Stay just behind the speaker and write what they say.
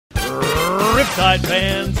Riptide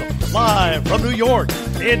fans, live from New York,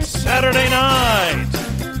 it's Saturday night.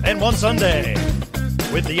 And one Sunday,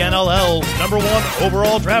 with the NLL's #1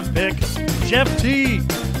 overall draft pick, Jeff T.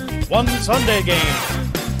 One Sunday game,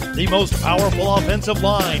 the most powerful offensive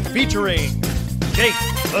line featuring Jake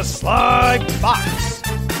the Slide Fox,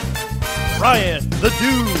 Ryan the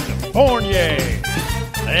Dude Fournier,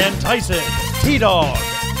 and Tyson T-Dog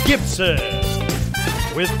Gibson,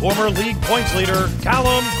 with former league points leader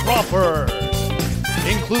Callum Crawford,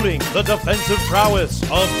 including the defensive prowess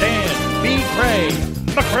of Dan B. Cray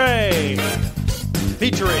McCray,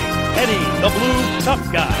 featuring Eddie the Blue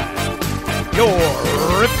Tough Guy, your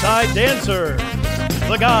Riptide Dancer,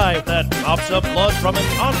 the guy that mops up blood from an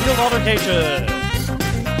on-field altercation,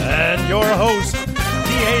 and your host,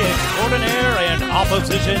 DA extraordinaire and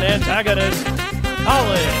opposition antagonist,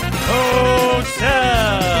 Colin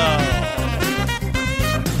Cosell.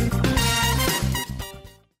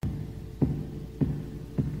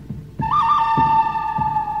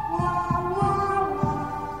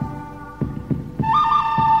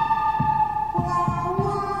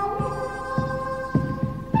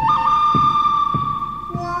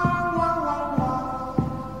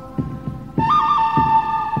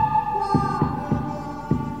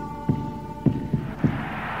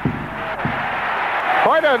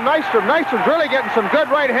 Nystrom really getting some good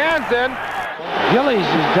right hands in. Gillies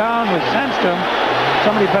is down with Sandstrom.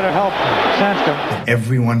 Somebody better help Sandstrom.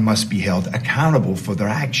 Everyone must be held accountable for their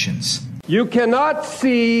actions. You cannot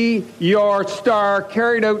see your star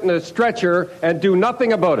carried out in a stretcher and do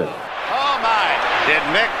nothing about it. Oh my! Did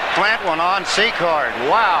Mick plant one on C-card?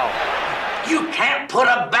 Wow! You can't put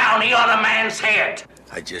a bounty on a man's head.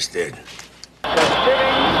 I just did. Spinning.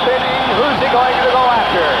 Who's he going to go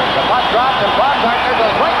after? The puck drops and Baumgartner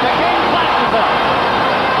goes right to King, flashes him.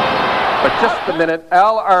 But just a minute,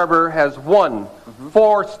 Al Arbor has won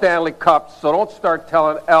 4 Stanley Cups, so don't start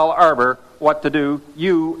telling Al Arbor what to do,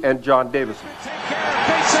 you and John Davison. Take care of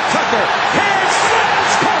Mason Tucker. Here's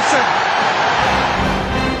Franz Carlson.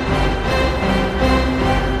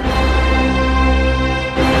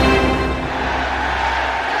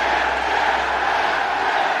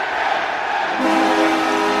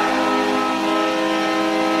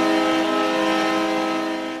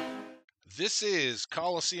 This is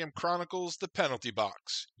Coliseum Chronicles, The Penalty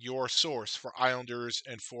Box, your source for Islanders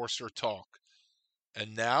Enforcer talk.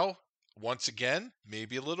 And now, once again,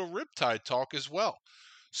 maybe a little Riptide talk as well.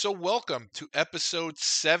 So welcome to episode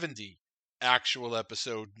 70, actual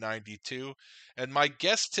episode 92. And my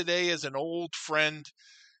guest today is an old friend.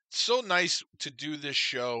 So nice to do this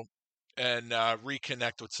show and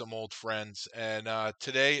reconnect with some old friends. And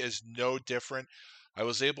today is no different. I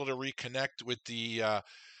was able to reconnect with the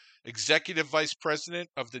Executive Vice President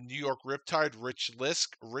of the New York Riptide, Rich Lisk.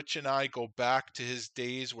 Rich and I go back to his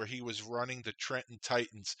days where he was running the Trenton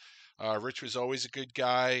Titans. Rich was always a good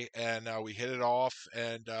guy, and we hit it off,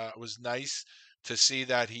 and it was nice to see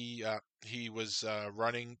that he was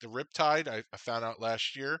running the Riptide. I found out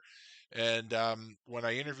last year, and when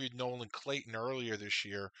I interviewed Nolan Clayton earlier this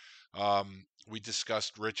year, we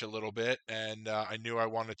discussed Rich a little bit, and I knew I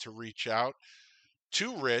wanted to reach out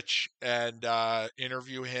to Rich and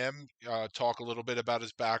interview him, talk a little bit about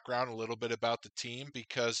his background, a little bit about the team,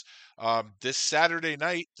 because this Saturday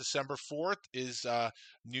night, December 4th, is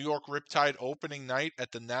New York Riptide opening night at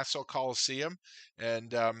the Nassau Coliseum.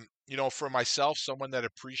 And, you know, for myself, someone that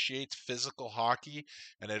appreciates physical hockey,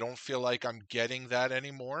 and I don't feel like I'm getting that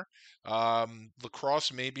anymore,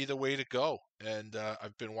 lacrosse may be the way to go. And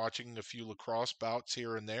I've been watching a few lacrosse bouts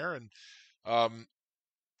here and there, and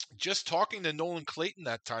just talking to Nolan Clayton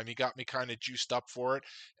that time, he got me kind of juiced up for it.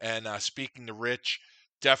 And speaking to Rich,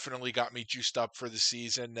 definitely got me juiced up for the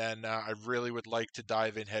season. And I really would like to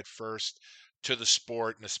dive in head first to the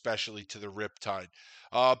sport, and especially to the Riptide.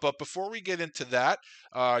 But before we get into that,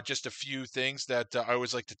 just a few things that I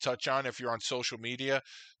always like to touch on. If you're on social media,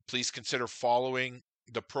 please consider following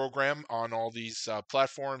the program on all these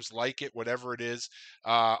platforms, like it, whatever it is.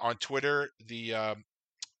 On Twitter, the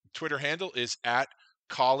Twitter handle is at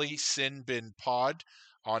Collie Sinbin Pod.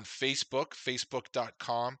 On Facebook,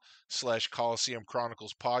 facebook.com/Coliseum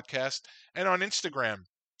Chronicles Podcast. And on Instagram,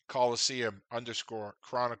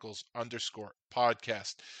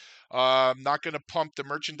 Coliseum_Chronicles_podcast. I'm not going to pump the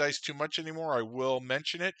merchandise too much anymore. I will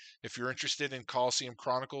mention it. If you're interested in Coliseum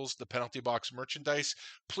Chronicles, the Penalty Box merchandise,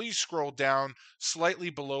 please scroll down slightly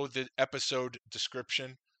below the episode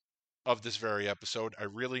description of this very episode. I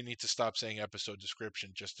really need to stop saying episode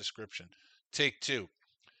description, just description. Take 2.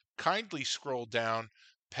 Kindly scroll down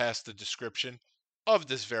past the description of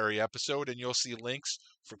this very episode, and you'll see links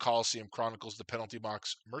for Coliseum Chronicles, the Penalty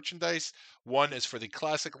Box merchandise. One is for the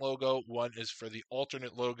classic logo, one is for the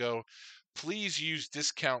alternate logo. Please use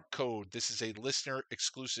discount code. This is a listener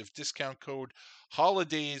exclusive discount code,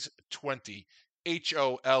 HOLIDAYS20,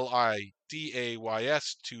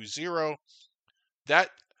 HOLIDAYS20. That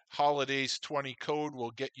holidays 20 code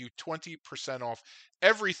will get you 20% off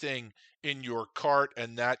everything in your cart,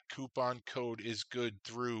 and that coupon code is good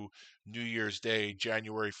through New Year's Day,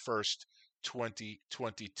 January 1st,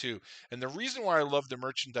 2022. And the reason why I love the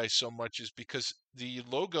merchandise so much is because the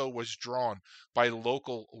logo was drawn by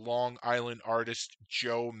local Long Island artist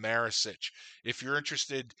Joe Marasich. If you're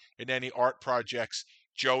interested in any art projects,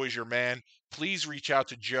 Joe is your man. Please reach out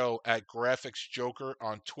to Joe at Graphics Joker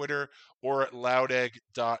on Twitter or at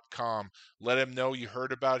loudegg.com. Let him know you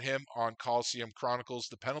heard about him on Coliseum Chronicles,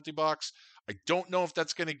 the Penalty Box. I don't know if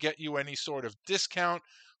that's going to get you any sort of discount,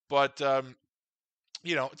 but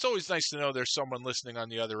it's always nice to know there's someone listening on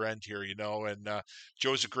the other end here, and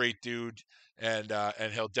Joe's a great dude, and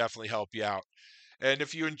he'll definitely help you out. And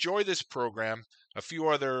if you enjoy this program, a few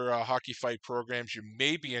other hockey fight programs you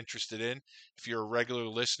may be interested in. If you're a regular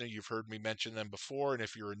listener, you've heard me mention them before. And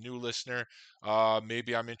if you're a new listener,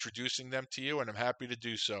 maybe I'm introducing them to you, and I'm happy to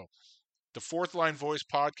do so. The Fourth Line Voice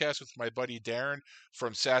podcast with my buddy Darren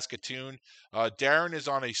from Saskatoon. Darren is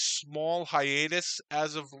on a small hiatus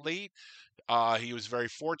as of late. He was very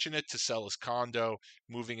fortunate to sell his condo,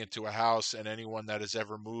 moving into a house, and anyone that has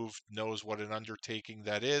ever moved knows what an undertaking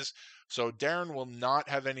that is. So Darren will not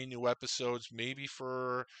have any new episodes, maybe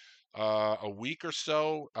for a week or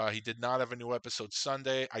so. He did not have a new episode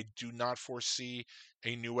Sunday. I do not foresee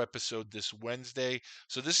a new episode this Wednesday.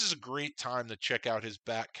 So this is a great time to check out his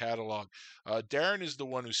back catalog. Darren is the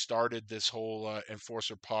one who started this whole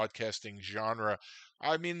enforcer podcasting genre.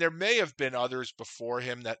 I mean, there may have been others before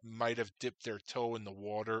him that might have dipped their toe in the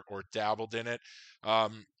water or dabbled in it.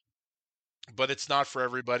 But it's not for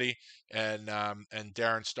everybody, and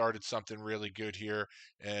Darren started something really good here,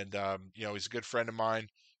 and he's a good friend of mine.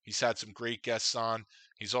 He's had some great guests on.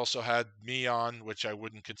 He's also had me on, which I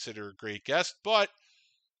wouldn't consider a great guest, but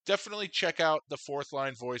definitely check out the Fourth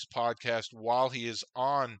Line Voice podcast while he is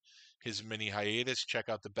on his mini hiatus. Check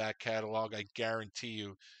out the back catalog. I guarantee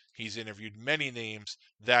you he's interviewed many names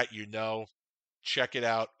that you know. Check it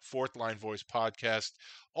out, Fourth Line Voice podcast.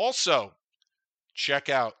 Also, check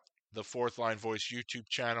out the Fourth Line Voice YouTube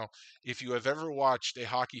channel. If you have ever watched a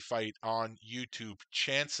hockey fight on YouTube,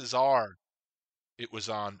 chances are it was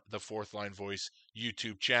on the Fourth Line Voice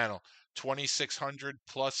YouTube channel. 2,600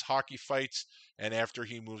 plus hockey fights, and after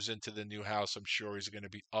he moves into the new house, I'm sure he's going to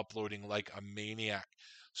be uploading like a maniac.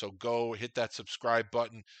 So go hit that subscribe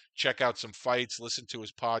button, check out some fights, listen to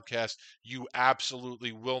his podcast. You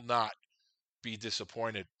absolutely will not be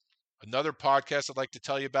disappointed. Another podcast I'd like to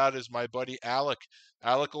tell you about is my buddy Alec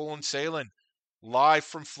Olensalin, live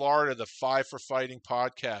from Florida, the Five for Fighting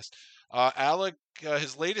podcast. Alec,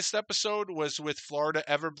 his latest episode was with Florida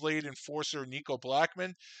Everblade enforcer Nico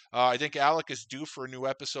Blackman. I think Alec is due for a new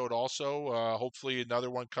episode also, hopefully another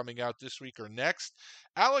one coming out this week or next.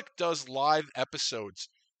 Alec does live episodes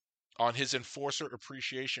on his enforcer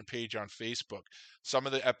appreciation page on Facebook. Some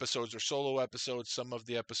of the episodes are solo episodes. Some of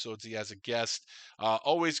the episodes he has a guest.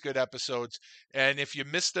 Always good episodes. And if you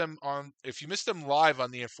missed them live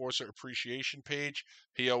on the enforcer appreciation page,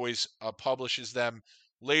 he always publishes them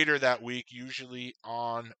later that week, usually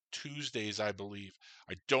on Tuesdays, I believe.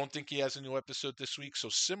 I don't think he has a new episode this week. So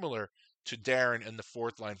similar to Darren and the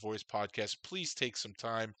Fourth Line Voice podcast, please take some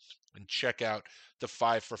time and check out the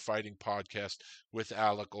Five for Fighting podcast with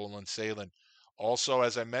Alec Olensalin. Also,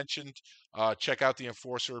 as I mentioned, check out the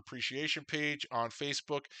Enforcer Appreciation page on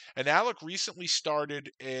Facebook. And Alec recently started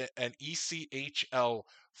an ECHL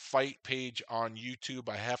fight page on YouTube.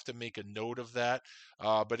 I have to make a note of that.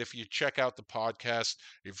 But if you check out the podcast,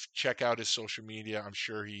 if you check out his social media, I'm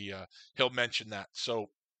sure he'll mention that. So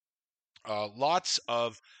lots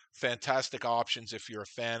of fantastic options if you're a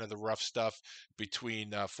fan of the rough stuff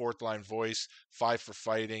between Fourth Line Voice, Five for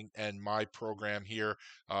Fighting, and my program here.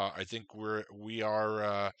 I think we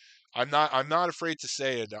are. I'm not afraid to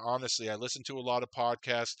say it. Honestly, I listen to a lot of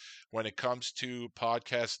podcasts. When it comes to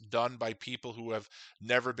podcasts done by people who have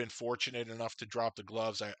never been fortunate enough to drop the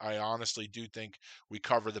gloves, I honestly do think we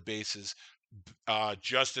cover the bases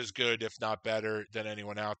just as good, if not better, than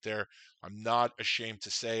anyone out there. I'm not ashamed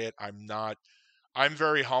to say it. I'm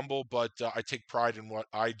very humble, but I take pride in what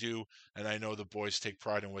I do, and I know the boys take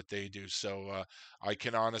pride in what they do. So I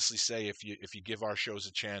can honestly say, if you give our shows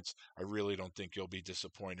a chance, I really don't think you'll be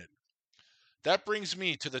disappointed. That brings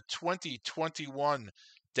me to the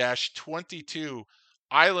 2021-22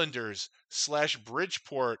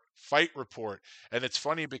 Islanders/Bridgeport fight report. And it's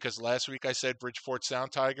funny because last week I said Bridgeport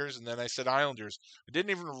Sound Tigers and then I said Islanders. I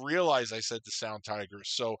didn't even realize I said the Sound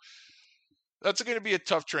Tigers. So that's going to be a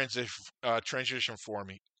tough transition for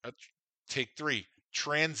me. Take 3.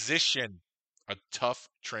 Transition. A tough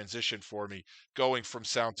transition for me going from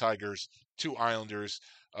Sound Tigers to Islanders.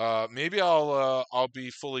 Maybe I'll be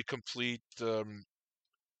fully complete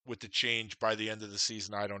with the change by the end of the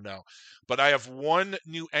season. I don't know. But I have one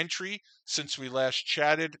new entry since we last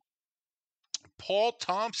chatted. Paul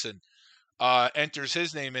Thompson enters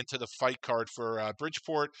his name into the fight card for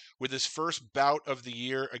Bridgeport with his first bout of the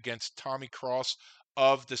year against Tommy Cross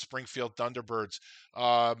of the Springfield Thunderbirds.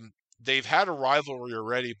 They've had a rivalry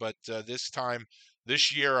already, but this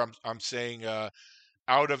year, I'm saying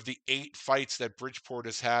out of the 8 fights that Bridgeport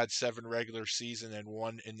has had, 7 regular season and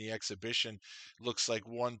 1 in the exhibition, looks like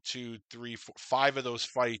 1, 2, 3, 4, 5 of those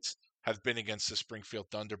fights have been against the Springfield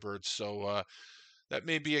Thunderbirds. So that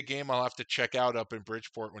may be a game I'll have to check out up in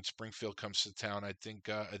Bridgeport when Springfield comes to town. I think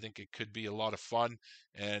it could be a lot of fun,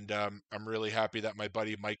 and I'm really happy that my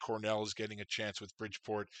buddy Mike Cornell is getting a chance with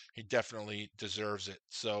Bridgeport. He definitely deserves it.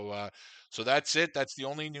 So that's it. That's the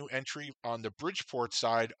only new entry on the Bridgeport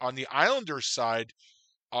side. On the Islanders side,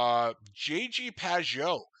 JG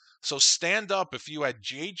Pajot. So stand up if you had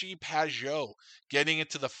JG Pajot getting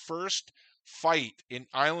into the first fight in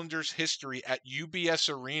Islanders history at UBS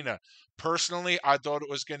Arena. Personally, I thought it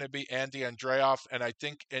was going to be Andy Andreoff, and I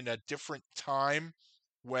think in a different time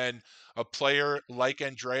when a player like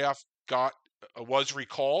Andreoff was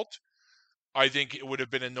recalled, I think it would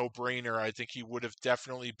have been a no-brainer. I think he would have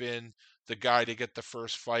definitely been the guy to get the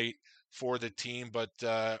first fight for the team. But,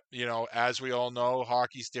 as we all know,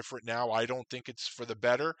 hockey's different now. I don't think it's for the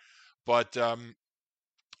better. But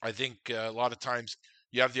I think a lot of times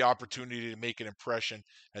you have the opportunity to make an impression,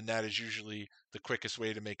 and that is usually the quickest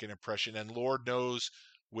way to make an impression. And Lord knows,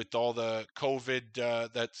 with all the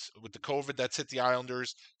COVID that's hit the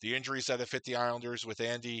Islanders, the injuries that have hit the Islanders, with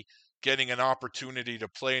Andy getting an opportunity to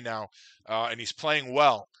play now, and he's playing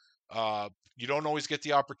well. You don't always get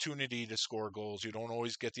the opportunity to score goals. You don't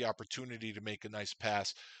always get the opportunity to make a nice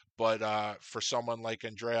pass. But for someone like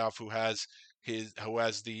Andreoff, who has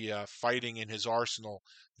the fighting in his arsenal,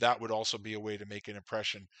 that would also be a way to make an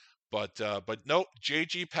impression. But no,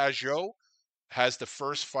 JG Pajot has the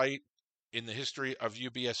first fight in the history of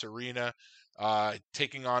UBS Arena,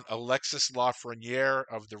 taking on Alexis Lafreniere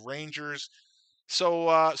of the Rangers.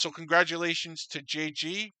 So congratulations to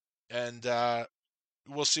JG, and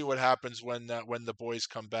we'll see what happens when the boys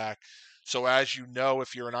come back. So as you know,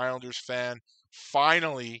 if you're an Islanders fan,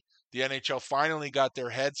 finally the NHL finally got their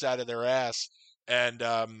heads out of their ass and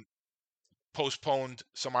postponed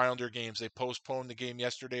some Islander games. They postponed the game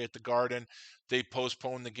yesterday at the Garden. They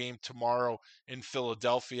postponed the game tomorrow in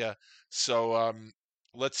Philadelphia. So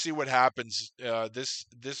let's see what happens. This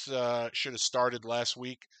should have started last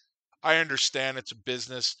week. I understand it's a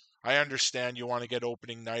business. I understand you want to get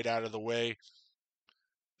opening night out of the way.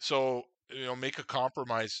 So, make a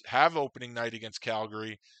compromise, have opening night against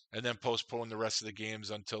Calgary, and then postpone the rest of the games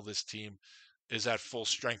until this team is at full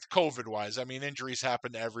strength, COVID-wise. I mean, injuries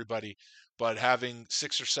happen to everybody, but having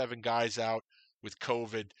 6 or 7 guys out with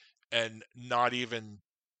COVID and not even,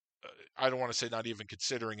 I don't want to say not even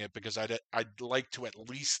considering it, because I'd like to at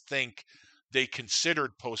least think they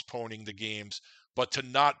considered postponing the games, but to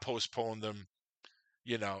not postpone them,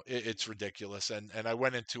 it's ridiculous. And I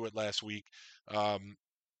went into it last week.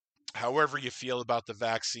 However you feel about the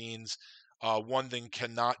vaccines, one thing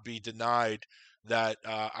cannot be denied, that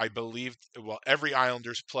I believe, every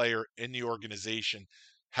Islanders player in the organization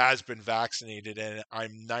has been vaccinated, and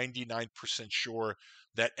I'm 99% sure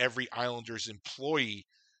that every Islanders employee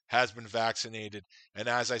has been vaccinated. And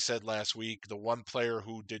as I said last week, the one player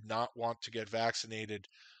who did not want to get vaccinated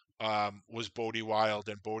was Bodie Wild,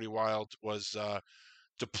 and Bodie Wild was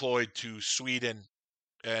deployed to Sweden,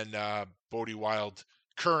 and Bodie Wild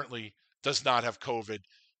currently does not have COVID,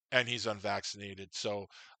 and he's unvaccinated. So,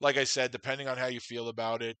 like I said, depending on how you feel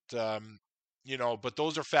about it, but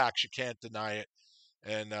those are facts. You can't deny it.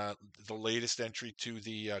 And the latest entry to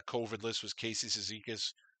the COVID list was Casey Cizikas,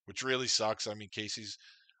 which really sucks. I mean,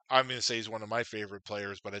 I'm going to say he's one of my favorite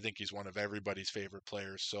players, but I think he's one of everybody's favorite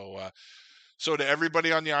players. So to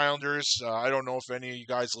everybody on the Islanders, I don't know if any of you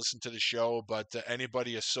guys listen to the show, but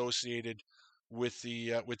anybody associated with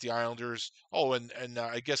the Islanders. Oh, and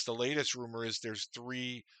I guess the latest rumor is there's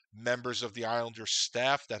 3 members of the Islanders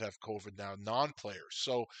staff that have COVID now, non-players.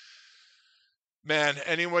 So, man,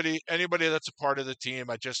 anybody that's a part of the team,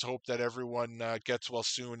 I just hope that everyone gets well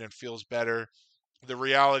soon and feels better. the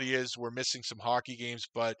reality is we're missing some hockey games,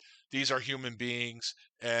 but these are human beings,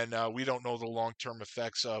 and we don't know the long-term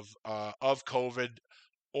effects of COVID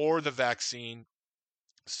or the vaccine.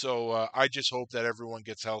 So I just hope that everyone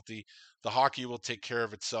gets healthy. The hockey will take care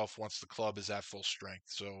of itself once the club is at full strength.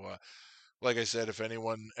 So, like I said, if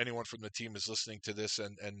anyone from the team is listening to this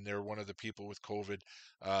and they're one of the people with COVID,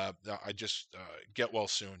 I just get well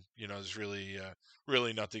soon. There's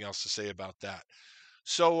really nothing else to say about that.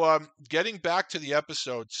 So, getting back to the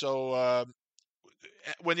episode, so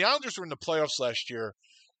when the Islanders were in the playoffs last year,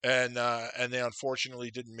 and they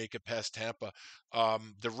unfortunately didn't make it past Tampa,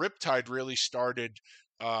 the Riptide really started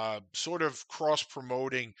sort of cross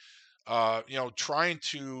promoting, trying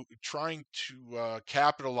to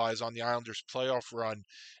capitalize on the Islanders' playoff run,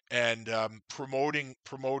 and promoting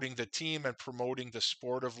the team and promoting the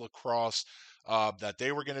sport of lacrosse, that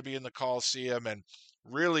they were going to be in the Coliseum, and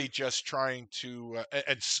really just trying to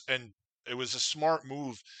and it was a smart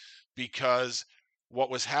move because what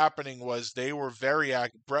was happening was they were very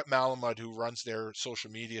active. Brett Malamud, who runs their social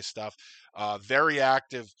media stuff, very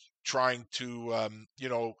active trying to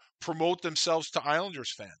promote themselves to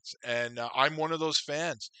Islanders fans, and I'm one of those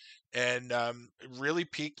fans, and it really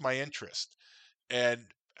piqued my interest. And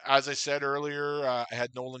as I said earlier, I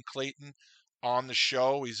had Nolan Clayton on the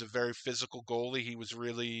show. He's a very physical goalie. He was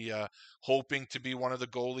really hoping to be one of the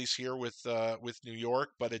goalies here with New York,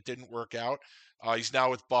 but it didn't work out. He's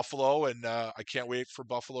now with Buffalo, and I can't wait for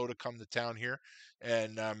Buffalo to come to town here.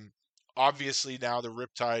 And obviously now the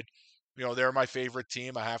Riptide, they're my favorite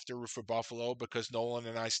team. I have to root for Buffalo because Nolan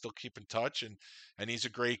and I still keep in touch, and he's a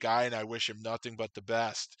great guy, and I wish him nothing but the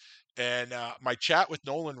best. And my chat with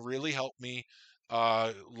Nolan really helped me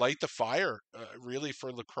light the fire, really,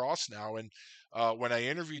 for lacrosse now. And when I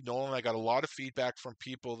interviewed Nolan, I got a lot of feedback from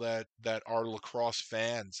people that are lacrosse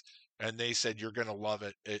fans, and they said you're going to love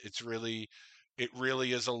it. It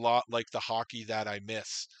really is a lot like the hockey that I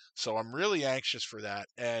miss. So I'm really anxious for that.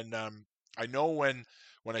 And I know when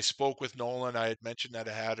I spoke with Nolan, I had mentioned that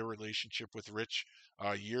I had a relationship with Rich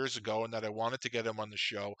years ago, and that I wanted to get him on the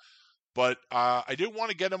show. But I didn't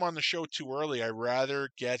want to get him on the show too early. I'd rather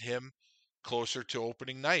get him closer to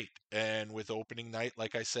opening night. And with opening night,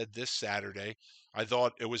 like I said, this Saturday, I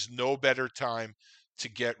thought it was no better time to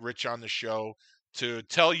get Rich on the show to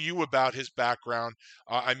tell you about his background.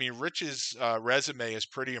 I mean, Rich's resume is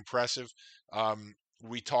pretty impressive.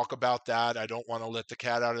 We talk about that. I don't want to let the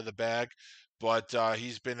cat out of the bag, but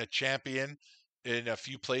he's been a champion in a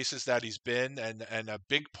few places that he's been, and a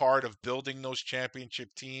big part of building those championship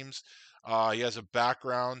teams. He has a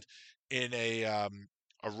background in a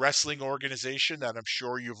wrestling organization that I'm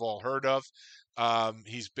sure you've all heard of.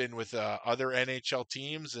 He's been with other NHL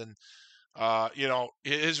teams, and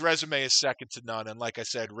his resume is second to none. And like I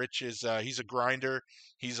said, Rich is he's a grinder,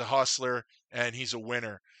 he's a hustler, and he's a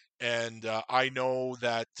winner. And I know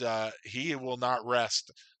that he will not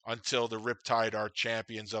rest until the Riptide are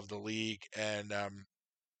champions of the league. And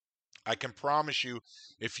I can promise you,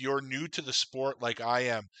 if you're new to the sport like I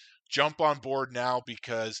am, jump on board now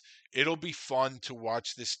because it'll be fun to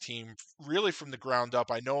watch this team really from the ground up.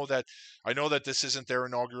 I know that this isn't their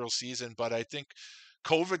inaugural season, but I think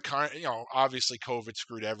obviously COVID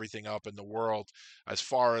screwed everything up in the world as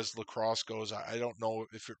far as lacrosse goes. I don't know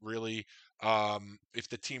if it really, if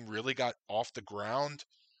the team really got off the ground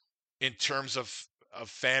in terms of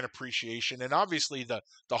fan appreciation. And obviously the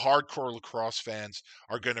hardcore lacrosse fans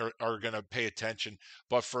are gonna pay attention.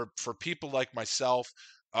 But for people like myself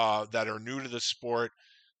that are new to the sport,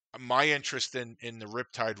 my interest in the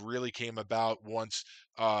Riptide really came about once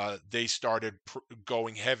they started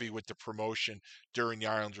going heavy with the promotion during the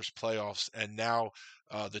Islanders playoffs, and now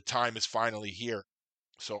the time is finally here.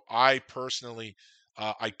 So I personally,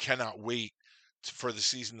 I cannot wait for the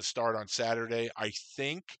season to start on Saturday. I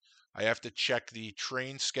think I have to check the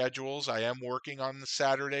train schedules. I am working on the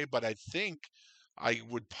Saturday, but I think I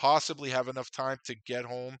would possibly have enough time to get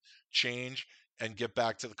home, change, and get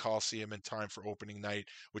back to the Coliseum in time for opening night,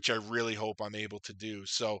 which I really hope I'm able to do.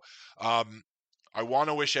 So, um, I want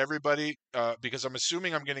to wish everybody, because I'm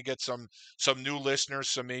assuming I'm going to get some new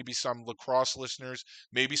listeners, maybe some lacrosse listeners,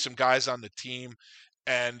 maybe some guys on the team.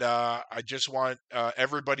 And I just want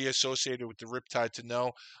everybody associated with the Riptide to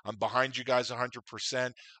know I'm behind you guys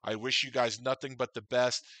 100%. I wish you guys nothing but the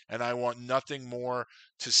best, and I want nothing more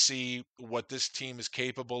to see what this team is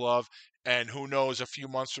capable of. And who knows, a few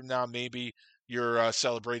months from now, maybe you're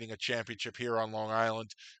celebrating a championship here on Long Island.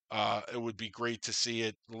 It would be great to see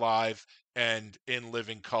it live and in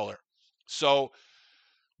living color. So,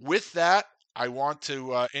 with that, I want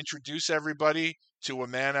to introduce everybody to a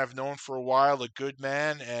man I've known for a while, a good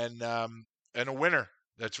man and a winner.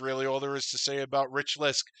 That's really all there is to say about Rich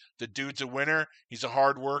Lisk. The dude's a winner. He's a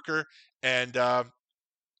hard worker, and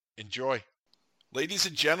enjoy. Ladies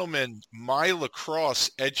and gentlemen, my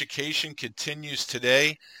lacrosse education continues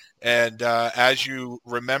today. And as you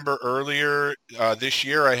remember earlier this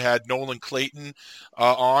year, I had Nolan Clayton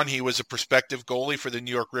on. He was a prospective goalie for the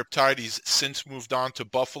New York Riptide. He's since moved on to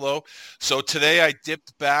Buffalo. So today I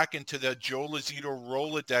dipped back into the Joe Lazito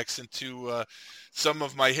Rolodex, into some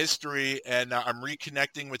of my history, and I'm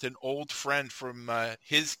reconnecting with an old friend from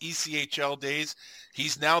his ECHL days.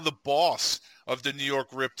 He's now the boss of the New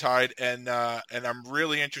York Riptide, and I'm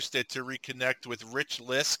really interested to reconnect with Rich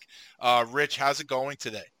Lisk. Rich, how's it going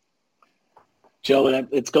today? Joe,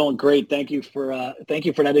 it's going great. Thank you for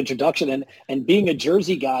that introduction. And being a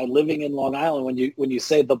Jersey guy living in Long Island, when you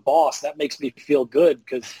say the boss, that makes me feel good,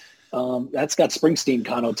 because that's got Springsteen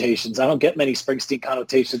connotations. I don't get many Springsteen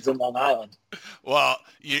connotations in Long Island. Well,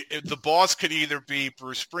 the boss could either be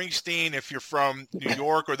Bruce Springsteen if you're from New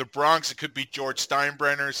York, or the Bronx. It could be George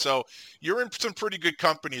Steinbrenner. So you're in some pretty good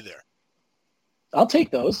company there. I'll take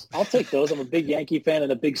those. I'm a big Yankee fan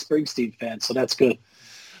and a big Springsteen fan, so that's good.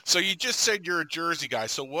 So you just said you're a Jersey guy.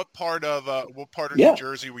 So what part of Yeah. New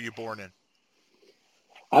Jersey were you born in?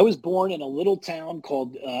 I was born in a little town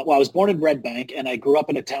called, I was born in Red Bank, and I grew up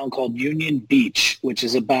in a town called Union Beach, which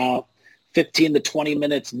is about 15 to 20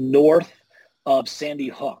 minutes north of Sandy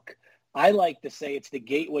Hook. I like to say it's the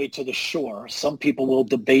gateway to the shore. Some people will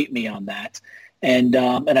debate me on that. And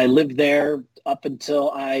I lived there up until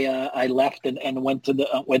I left and went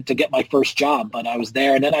to get my first job. But I was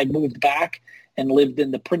there, and then I moved back and lived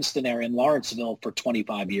in the Princeton area in Lawrenceville for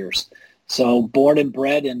 25 years. So born and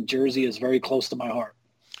bred, and Jersey is very close to my heart.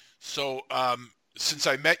 So since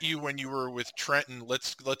I met you when you were with Trenton,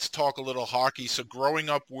 let's talk a little hockey. So growing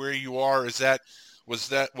up where you are, was that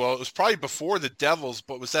well, it was probably before the Devils,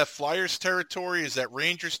 but was that Flyers territory? Is that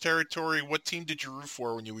Rangers territory? What team did you root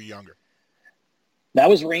for when you were younger? That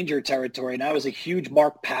was Ranger territory, and I was a huge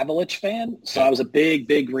Mark Pavelich fan, so I was a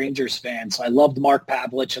big Rangers fan. So I loved Mark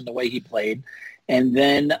Pavelich and the way he played. And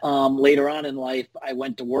then later on in life, I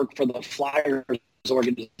went to work for the Flyers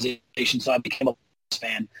organization, so I became a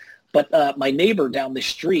fan. But my neighbor down the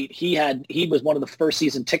street, he was one of the first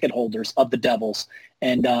season ticket holders of the Devils,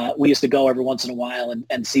 and we used to go every once in a while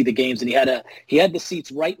and see the games. And he had the seats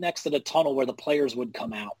right next to the tunnel where the players would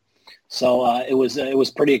come out. So it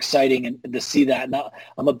was pretty exciting and to see that. Now,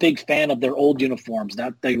 I'm a big fan of their old uniforms.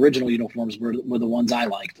 The original uniforms were the ones I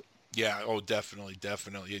liked. Yeah, oh, definitely.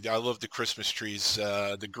 I love the Christmas trees,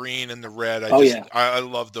 the green and the red. I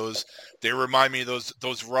love those. They remind me of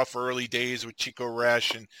those rough early days with Chico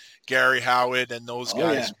Resch and Gary Howard and those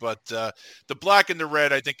guys. Yeah. But the black and the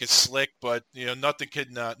red, I think, is slick. But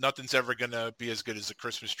nothing's ever gonna be as good as the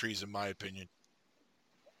Christmas trees, in my opinion.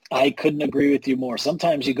 I couldn't agree with you more.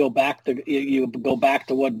 Sometimes you go back to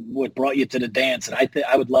what brought you to the dance, and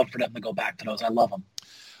I would love for them to go back to those. I love them.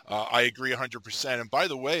 I agree 100%. And by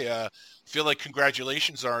the way, I feel like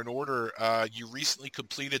congratulations are in order. You recently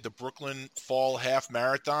completed the Brooklyn Fall Half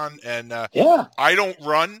Marathon, and I don't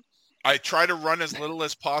run. I try to run as little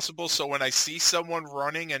as possible. So when I see someone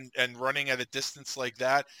running and running at a distance like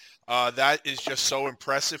that, that is just so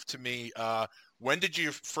impressive to me. When did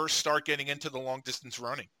you first start getting into the long distance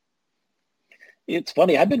running? It's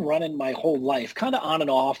funny. I've been running my whole life, kind of on and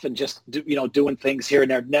off, and just doing things here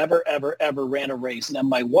and there. Never, ever, ever ran a race. And then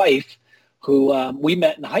my wife, who we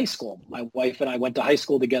met in high school. My wife and I went to high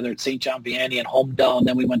school together at St. John Vianney and Homedale, and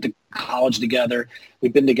then we went to college together.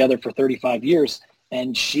 We've been together for 35 years,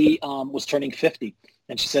 and she was turning 50.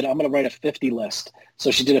 And she said, I'm going to write a 50 list.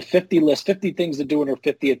 So she did a 50 list, 50 things to do in her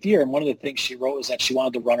 50th year. And one of the things she wrote was that she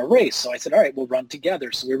wanted to run a race. So I said, all right, we'll run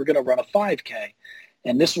together. So we were going to run a 5K.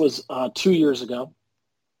 And this was 2 years ago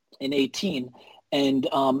in 18. And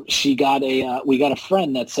we got a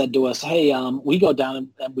friend that said to us, hey, we go down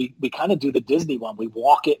and we kind of do the Disney one. We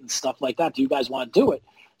walk it and stuff like that. Do you guys want to do it?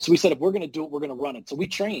 So we said, if we're going to do it, we're going to run it. So we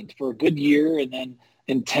trained for a good year and then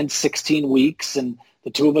intense 16 weeks. And the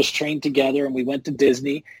two of us trained together and we went to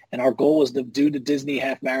Disney. And our goal was to do the Disney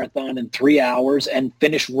half marathon in 3 hours and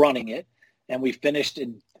finish running it. And we finished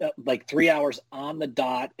in 3 hours on the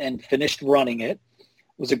dot and finished running it.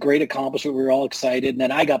 It was a great accomplishment. We were all excited. And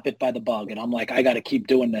then I got bit by the bug. And I'm like, I got to keep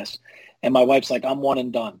doing this. And my wife's like, I'm one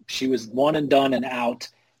and done. She was one and done and out.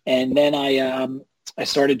 And then I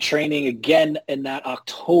started training again in that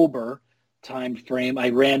October time frame. I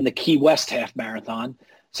ran the Key West half marathon.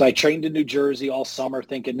 So I trained in New Jersey all summer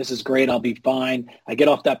thinking this is great. I'll be fine. I get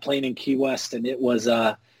off that plane in Key West and it was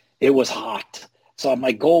hot. So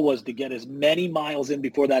my goal was to get as many miles in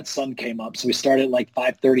before that sun came up. So we started at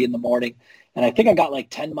 5:30 in the morning. And I think I got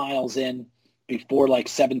 10 miles in before like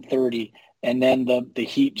 7:30, and then the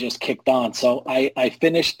heat just kicked on. So I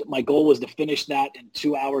finished. My goal was to finish that in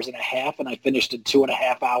 2 hours and a half, and I finished in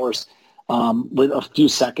 2.5 hours with a few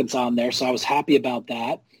seconds on there. So I was happy about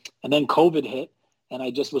that. And then COVID hit, and I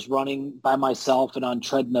just was running by myself and on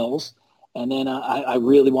treadmills. And then I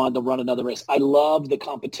really wanted to run another race. I love the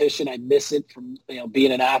competition. I miss it from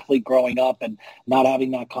being an athlete growing up and not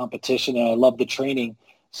having that competition. And I love the training.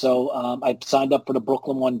 So I signed up for the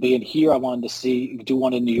Brooklyn one being here. I wanted to do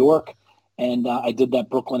one in New York. And I did that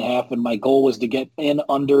Brooklyn half. And my goal was to get in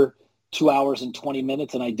under 2 hours and 20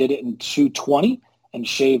 minutes. And I did it in 2:20 and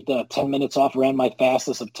shaved 10 minutes off, ran my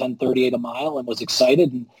fastest of 10:38 a mile and was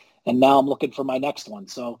excited. And now I'm looking for my next one.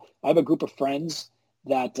 So I have a group of friends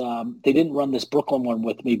that they didn't run this Brooklyn one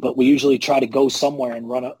with me, but we usually try to go somewhere and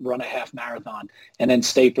run a half marathon and then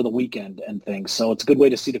stay for the weekend and things. So it's a good way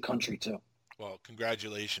to see the country too. Well,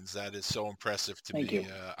 congratulations. That is so impressive to me. Thank you.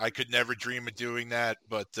 I could never dream of doing that,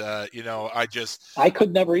 but I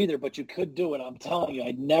could never either, but you could do it. I'm telling you,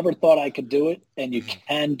 I never thought I could do it, and you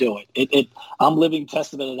can do it. I'm living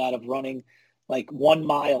testament of that, of running like 1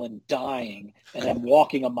 mile and dying, and then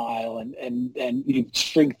walking a mile, and you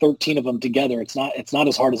string 13 of them together. It's not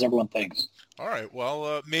as hard as everyone thinks. All right.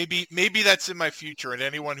 Well, maybe that's in my future, and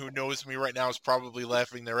anyone who knows me right now is probably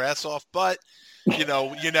laughing their ass off. But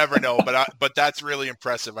you never know. But that's really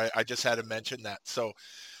impressive. I just had to mention that. So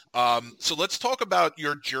let's talk about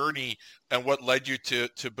your journey and what led you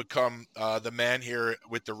to become the man here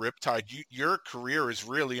with the Riptide. Your career is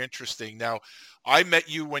really interesting. Now, I met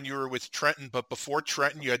you when you were with Trenton, but before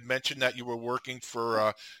Trenton, you had mentioned that you were working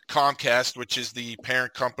for Comcast, which is the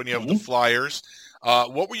parent company of the Flyers.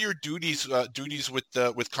 What were your duties with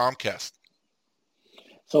Comcast?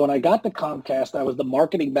 So when I got to Comcast, I was the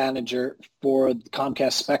marketing manager for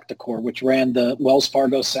Comcast Spectacor, which ran the Wells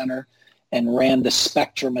Fargo Center and ran the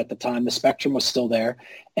Spectrum at the time. The Spectrum was still there.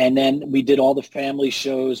 And then we did all the family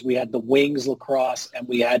shows. We had the Wings lacrosse, and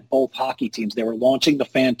we had both hockey teams. They were launching the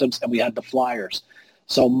Phantoms, and we had the Flyers.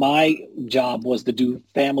 So my job was to do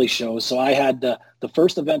family shows. So I had the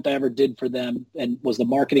first event I ever did for them and was the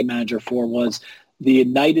marketing manager for was the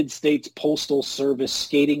United States Postal Service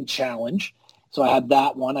Skating Challenge. So I had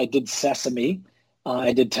that one. I did Sesame.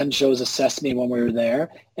 I did 10 shows of Sesame when we were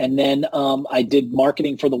there. And then I did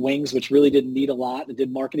marketing for the Wings, which really didn't need a lot. I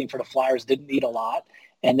did marketing for the Flyers, didn't need a lot.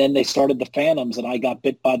 And then they started the Phantoms, and I got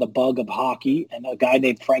bit by the bug of hockey. And a guy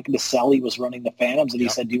named Frank Naselli was running the Phantoms, and he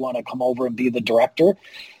said, "Do you want to come over and be the director?"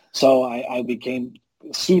 So I became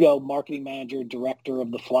pseudo marketing manager, director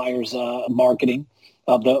of the Flyers marketing,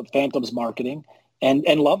 of the Phantoms marketing, and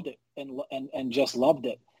loved it, and just loved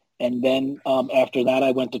it. And then after that,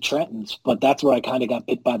 I went to Trenton's, but that's where I kind of got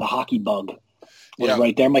bit by the hockey bug.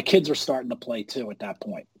 Right there. My kids were starting to play too at that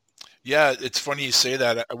point. Yeah, it's funny you say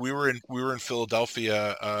that. We were in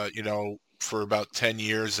Philadelphia, for about 10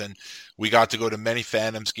 years, and we got to go to many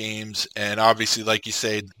Phantoms games. And obviously, like you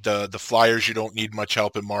say, the Flyers, you don't need much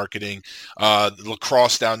help in marketing. The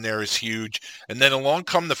lacrosse down there is huge. And then along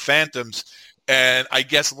come the Phantoms. And I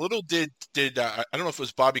guess little did I don't know if it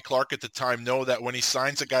was Bobby Clark at the time, know that when he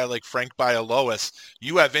signs a guy like Frank Bialowas,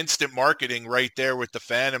 you have instant marketing right there with the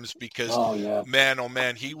Phantoms because,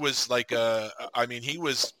 man, he was like he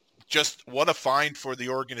was just what a find for the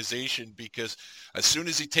organization because as soon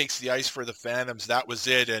as he takes the ice for the Phantoms, that was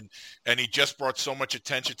it. And he just brought so much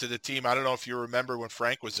attention to the team. I don't know if you remember when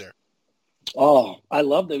Frank was there. Oh, I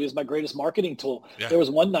loved it. It was my greatest marketing tool. Yeah. There was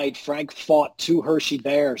one night Frank fought 2 Hershey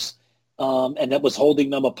Bears. And that was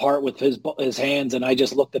holding them apart with his hands. And I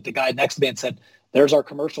just looked at the guy next to me and said, "There's our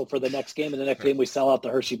commercial for the next game." And the next game we sell out the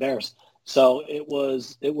Hershey Bears. So it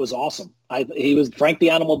was awesome. He was Frank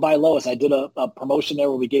the Animal by Lois. I did a promotion there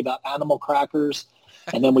where we gave out animal crackers.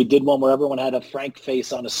 And then we did one where everyone had a Frank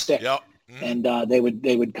face on a stick. Yep. And they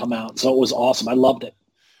would come out. So it was awesome. I loved it.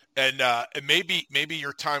 And maybe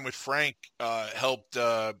your time with Frank helped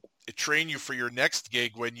train you for your next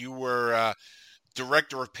gig when you were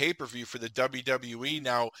director of pay-per-view for the WWE.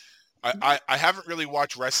 Now, I haven't really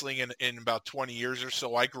watched wrestling in about 20 years or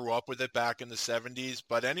so. I grew up with it back in the 70s,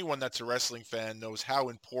 but anyone that's a wrestling fan knows how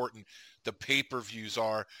important the pay-per-views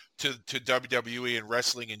are to WWE and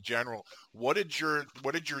wrestling in general. What did your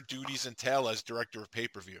duties entail as director of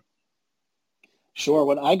pay-per-view? Sure.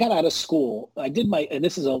 When I got out of school, I did and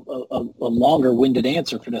this is a longer-winded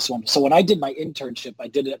answer for this one. So when I did my internship, I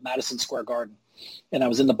did it at Madison Square Garden, and I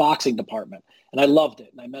was in the boxing department, and I loved it.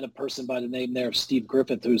 And I met a person by the name there of Steve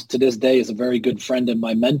Griffith, who's to this day is a very good friend and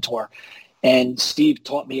my mentor. And Steve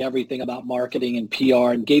taught me everything about marketing and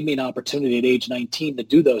PR and gave me an opportunity at age 19 to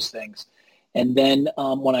do those things. And then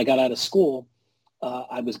when I got out of school,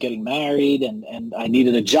 I was getting married and I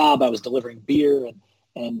needed a job. I was delivering beer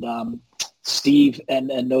and Steve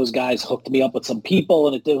and those guys hooked me up with some people,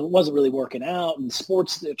 and it wasn't really working out. And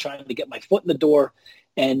sports, they're trying to get my foot in the door.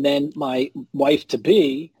 And then my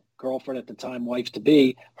wife-to-be, girlfriend at the time,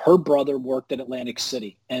 wife-to-be, her brother worked at Atlantic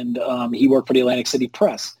City, and he worked for the Atlantic City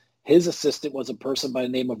Press. His assistant was a person by the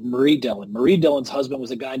name of Marie Dillon. Marie Dillon's husband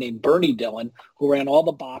was a guy named Bernie Dillon, who ran all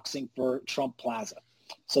the boxing for Trump Plaza.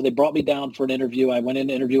 So they brought me down for an interview. I went in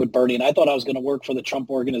to interview with Bernie, and I thought I was going to work for the Trump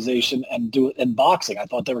organization and do it in boxing. I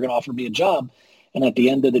thought they were going to offer me a job. And at the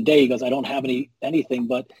end of the day, he goes, I don't have anything,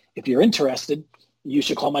 but if you're interested, you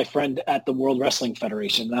should call my friend at the World Wrestling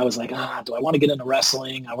Federation. And I was like, do I want to get into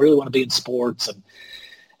wrestling? I really want to be in sports. And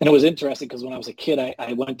it was interesting because when I was a kid,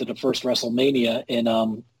 I went to the first WrestleMania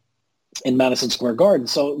in Madison Square Garden.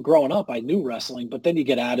 So growing up, I knew wrestling, but then you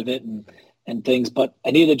get out of it and things. But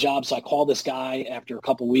I needed a job, so I called this guy after a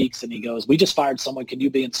couple of weeks, and he goes, we just fired someone. Can you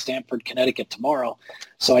be in Stamford, Connecticut tomorrow?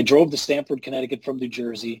 So I drove to Stamford, Connecticut from New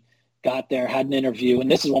Jersey, got there, had an interview,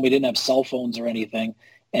 and this is when we didn't have cell phones or anything.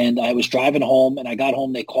 And I was driving home, and I got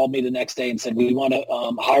home. They called me the next day and said, we want to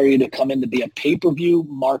hire you to come in to be a pay-per-view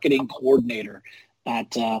marketing coordinator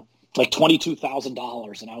at like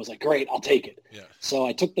 $22,000. And I was like, great, I'll take it. Yeah. So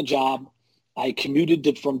I took the job. I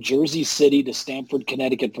commuted from Jersey City to Stamford,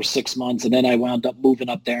 Connecticut for 6 months. And then I wound up moving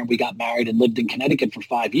up there, and we got married and lived in Connecticut for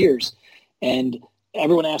 5 years. And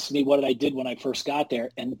everyone asked me what I did when I first got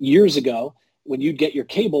there. And years ago, when you'd get your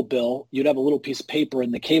cable bill, you'd have a little piece of paper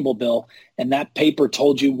in the cable bill, and that paper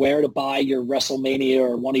told you where to buy your WrestleMania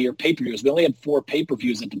or one of your pay-per-views. We only had 4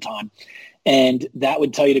 pay-per-views at the time. And that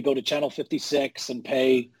would tell you to go to Channel 56 and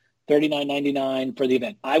pay $39.99 for the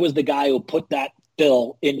event. I was the guy who put that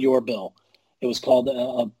bill in your bill. It was called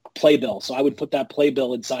a playbill. So I would put that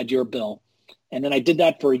playbill inside your bill. And then I did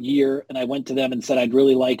that for a year, and I went to them and said, I'd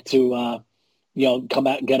really like to, come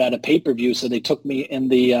out and get out a pay-per-view. So they took me in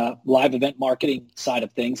the live event marketing side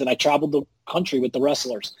of things, and I traveled the country with the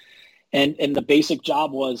wrestlers. And the basic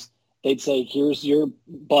job was they'd say, here's your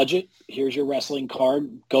budget, here's your wrestling card,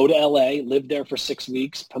 go to LA, live there for 6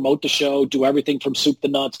 weeks, promote the show, do everything from soup to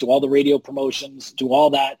nuts, do all the radio promotions, do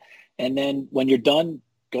all that. And then when you're done,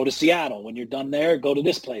 go to Seattle. When you're done there, go to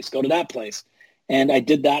this place, go to that place. And I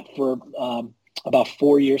did that for about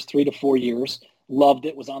 4 years, 3 to 4 years. Loved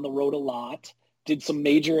it, was on the road a lot. Did some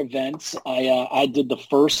major events. I did the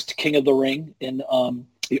first King of the Ring in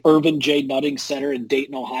the Irvin J. Nutting Center in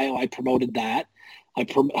Dayton, Ohio. I promoted that. I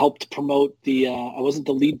helped promote I wasn't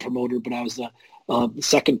the lead promoter, but I was the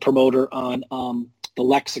second promoter on the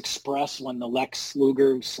Lex Express when the Lex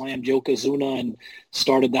Luger slammed Yokozuna and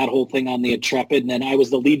started that whole thing on the Intrepid. And then I was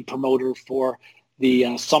the lead promoter for the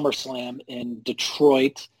SummerSlam in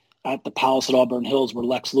Detroit at the Palace at Auburn Hills where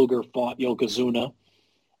Lex Luger fought Yokozuna.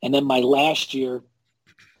 And then my last year,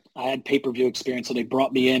 I had pay-per-view experience, so they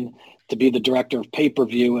brought me in to be the director of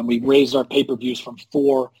pay-per-view, and we raised our pay-per-views from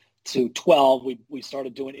 4 to 12. We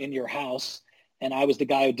started doing In Your House, and I was the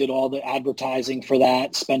guy who did all the advertising for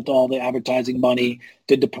that, spent all the advertising money,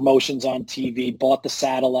 did the promotions on TV, bought the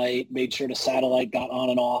satellite, made sure the satellite got on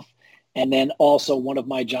and off. And then also one of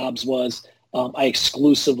my jobs was I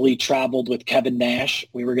exclusively traveled with Kevin Nash.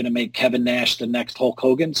 We were going to make Kevin Nash the next Hulk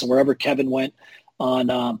Hogan. So wherever Kevin went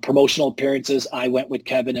on promotional appearances, I went with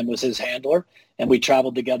Kevin and was his handler. And we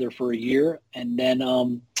traveled together for a year. And then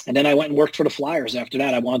I went and worked for the Flyers after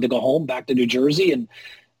that. I wanted to go home, back to New Jersey, and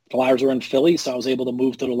Flyers were in Philly, so I was able to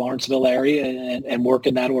move to the Lawrenceville area and work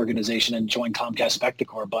in that organization and join Comcast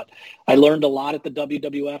Spectacor. But I learned a lot at the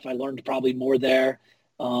WWF. I learned probably more there.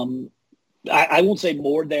 I won't say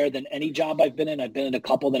more there than any job I've been in. I've been in a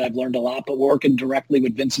couple that I've learned a lot, but working directly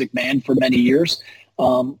with Vince McMahon for many years,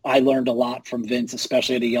 I learned a lot from Vince,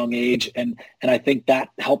 especially at a young age. And I think that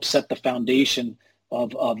helped set the foundation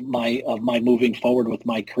of my moving forward with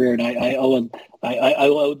my career. And I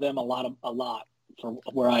owe them a lot for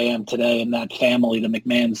where I am today. And that family, the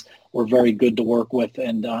McMahons, were very good to work with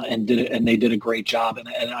and they did a great job. And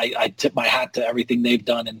I tip my hat to everything they've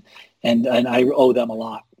done and I owe them a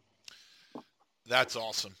lot. That's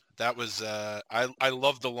awesome. That was I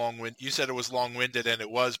love the long-wind. You said it was long-winded, and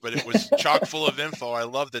it was, but it was chock full of info. I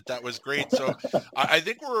loved it. That was great. So I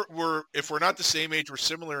think we're if we're not the same age, we're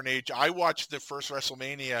similar in age. I watched the first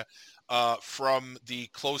WrestleMania from the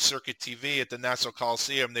closed circuit TV at the Nassau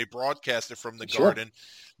Coliseum. They broadcast it from the Garden.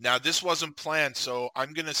 Now, this wasn't planned, so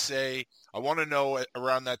I'm going to say I want to know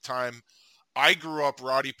around that time. I grew up,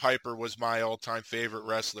 Roddy Piper was my all-time favorite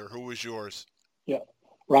wrestler. Who was yours? Yeah,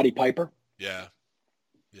 Roddy Piper. Yeah.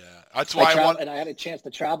 Yeah, that's why and I had a chance to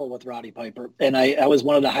travel with Roddy Piper, and I was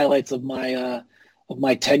one of the highlights of my of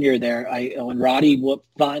my tenure there, when Roddy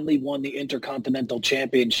finally won the Intercontinental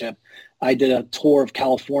Championship, I did a tour of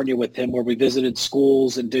California with him where we visited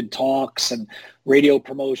schools and did talks and radio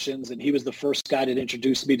promotions. And he was the first guy to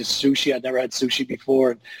introduce me to sushi. I'd never had sushi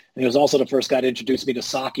before. And he was also the first guy to introduce me to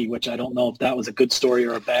sake, which I don't know if that was a good story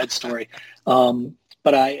or a bad story.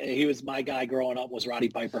 But he was my guy growing up, was Roddy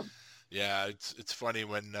Piper. Yeah, it's funny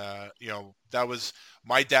when, that was,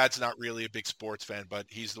 my dad's not really a big sports fan, but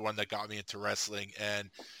he's the one that got me into wrestling, and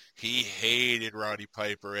he hated Roddy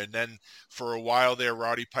Piper. And then for a while there,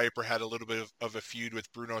 Roddy Piper had a little bit of a feud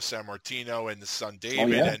with Bruno Sammartino and his son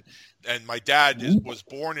David. Oh, yeah. And my dad was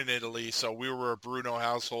born in Italy, so we were a Bruno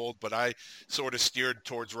household, but I sort of steered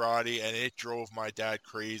towards Roddy, and it drove my dad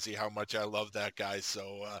crazy how much I love that guy.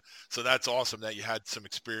 So that's awesome that you had some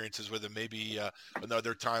experiences with him. Maybe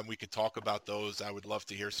another time we could talk about those. I would love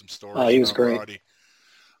to hear some stories. Oh, he was great. Roddy.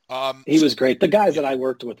 He was great. The guys that I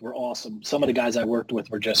worked with were awesome. Some of the guys I worked with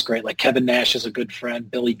were just great. Like Kevin Nash is a good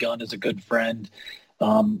friend. Billy Gunn is a good friend.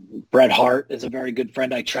 Bret Hart is a very good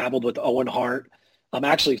friend. I traveled with Owen Hart.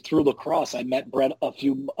 Actually, through lacrosse, I met Bret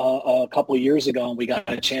a couple of years ago, and we got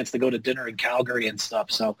a chance to go to dinner in Calgary and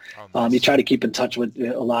stuff. So you try to keep in touch with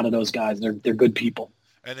a lot of those guys. They're good people.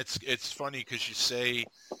 And it's funny because you say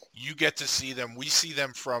you get to see them. We see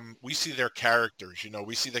their characters,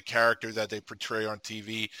 we see the character that they portray on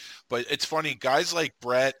TV. But it's funny, guys like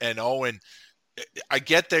Bret and Owen, I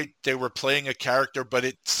get that they were playing a character, but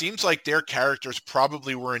it seems like their characters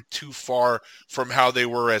probably weren't too far from how they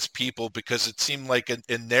were as people, because it seemed like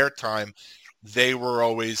in their time, they were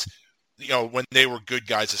always, when they were good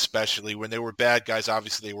guys, especially when they were bad guys,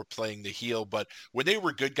 obviously they were playing the heel, but when they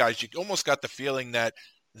were good guys, you almost got the feeling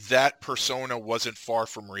that persona wasn't far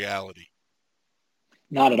from reality.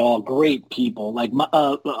 Not at all. Great people. Like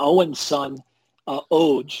Owen's son,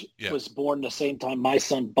 Oj, was born the same time my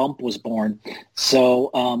son Bump was born.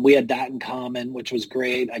 So we had that in common, which was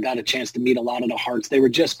great. I got a chance to meet a lot of the Harts. They were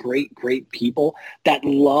just great people that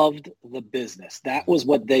loved the business. That was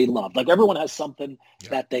what they loved. Like everyone has something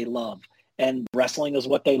that they love. And wrestling is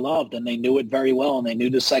what they loved, and they knew it very well, and they knew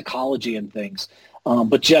the psychology and things.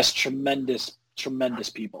 But just tremendous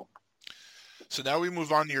people. So now we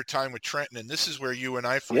move on to your time with Trenton, and this is where you and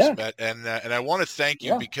I first met. And I want to thank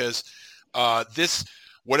you because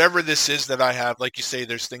whatever this is that I have, like you say,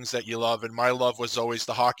 there's things that you love. And my love was always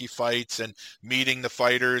the hockey fights and meeting the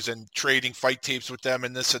fighters and trading fight tapes with them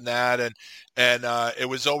and this and that. And it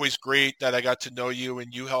was always great that I got to know you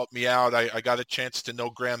and you helped me out. I got a chance to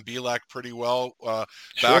know Graham Belak pretty well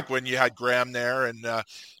back when you had Graham there.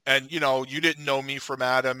 And you didn't know me from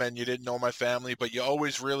Adam and you didn't know my family, but you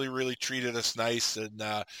always really, really treated us nice. And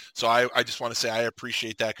so I just want to say I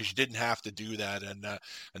appreciate that, because you didn't have to do that. And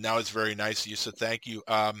now it's very nice of you. So thank you.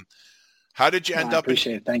 How did you end up? I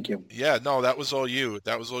appreciate it. Thank you. Yeah, no, that was all you.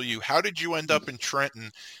 How did you end up in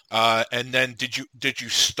Trenton? And then did you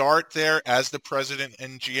start there as the president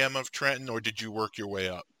and GM of Trenton, or did you work your way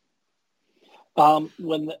up?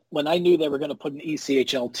 When I knew they were going to put an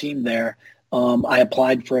ECHL team there, I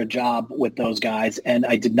applied for a job with those guys, and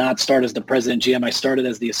I did not start as the president GM. I started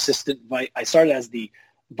as the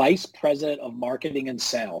vice president of marketing and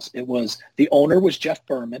sales. The owner was Jeff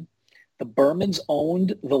Berman. The Bermans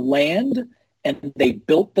owned the land, and they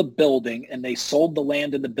built the building, and they sold the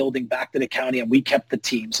land and the building back to the county, and we kept the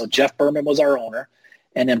team. So Jeff Berman was our owner,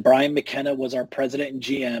 and then Brian McKenna was our president and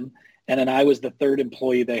GM, and then I was the third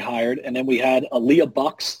employee they hired. And then we had Aaliyah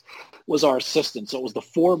Bucks was our assistant. So it was the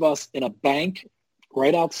four of us in a bank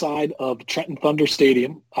right outside of Trenton Thunder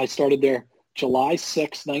Stadium. I started there July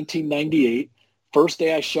 6, 1998. First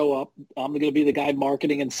day I show up, I'm going to be the guy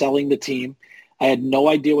marketing and selling the team. I had no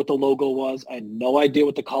idea what the logo was. I had no idea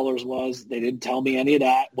what the colors was. They didn't tell me any of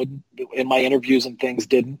that. In my interviews and things,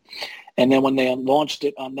 didn't. And then when they launched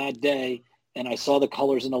it on that day and I saw the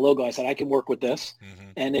colors and the logo, I said, I can work with this. Mm-hmm.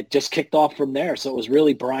 And it just kicked off from there. So it was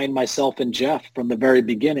really Brian, myself, and Jeff from the very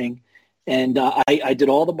beginning. And I did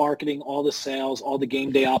all the marketing, all the sales, all the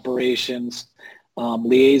game day operations,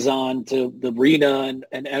 liaison to the arena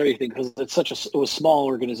and everything, because it was a small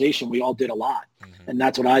organization. We all did a lot. Mm-hmm. And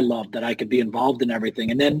that's what I loved, that I could be involved in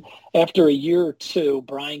everything. And then after a year or two,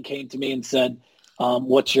 Brian came to me and said,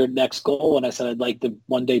 what's your next goal? And I said, I'd like to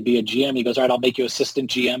one day be a GM. He goes, all right, I'll make you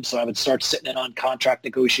assistant GM. So I would start sitting in on contract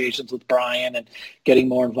negotiations with Brian and getting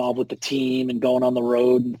more involved with the team and going on the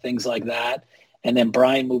road and things like that. And then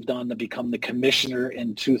Brian moved on to become the commissioner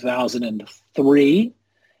in 2003.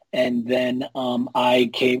 And then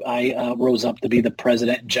I rose up to be the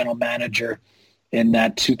president and general manager in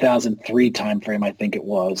that 2003 timeframe, I think it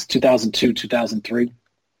was, 2002, 2003.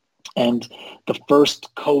 And the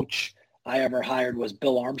first coach I ever hired was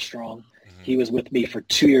Bill Armstrong. He was with me for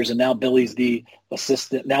 2 years, and now Billy's the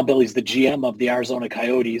assistant. Now Billy's the GM of the Arizona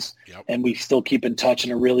Coyotes, and we still keep in touch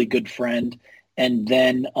and a really good friend. And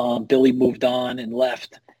then Billy moved on and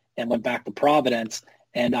left and went back to Providence,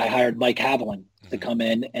 and I hired Mike Haviland to come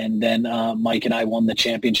in, and then Mike and I won the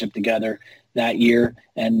championship together that year.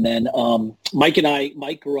 And then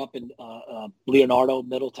Mike grew up in Leonardo,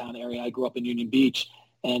 Middletown area. I grew up in Union Beach.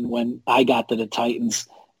 And when I got to the Titans,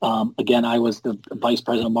 again, I was the vice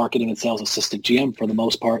president of marketing and sales assistant GM for the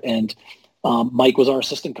most part. And Mike was our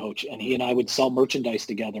assistant coach, and he and I would sell merchandise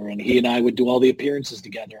together, and he and I would do all the appearances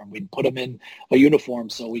together, and we'd put them in a uniform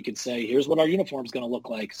so we could say, here's what our uniform is going to look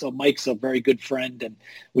like. So Mike's a very good friend, and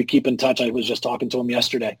we keep in touch. I was just talking to him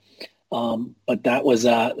yesterday. But that was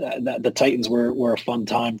the Titans were a fun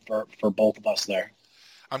time for both of us there.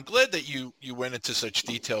 I'm glad that you went into such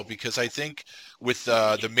detail, because I think with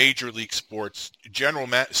the major league sports,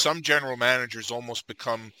 some general managers almost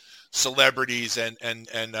become celebrities and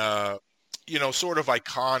sort of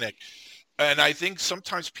iconic. And I think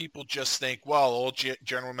sometimes people just think, well, all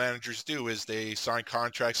general managers do is they sign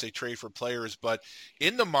contracts, they trade for players. But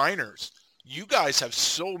in the minors, you guys have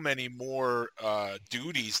so many more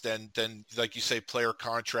duties than like you say, player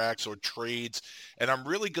contracts or trades. And I'm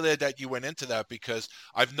really glad that you went into that, because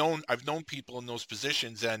I've known people in those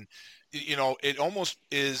positions, and it almost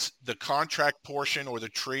is the contract portion or the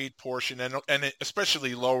trade portion, and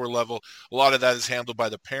especially lower level, a lot of that is handled by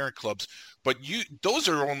the parent clubs. But those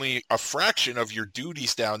are only a fraction of your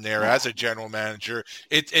duties down there as a general manager.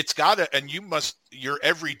 It's got to, and your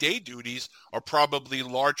everyday duties are probably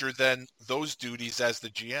larger than those duties as the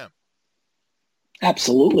GM.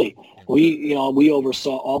 Absolutely. We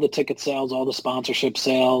oversaw all the ticket sales, all the sponsorship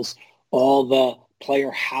sales, all the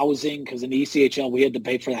player housing, because in the ECHL we had to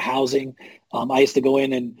pay for the housing. I used to go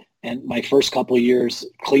in and my first couple of years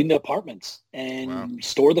clean the apartments and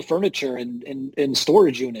store the furniture in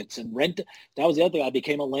storage units and rent. That was the other thing. I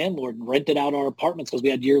became a landlord and rented out our apartments because we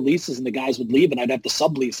had year leases, and the guys would leave and I'd have to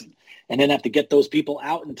sublease them, and then have to get those people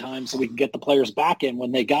out in time so we could get the players back in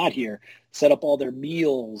when they got here, set up all their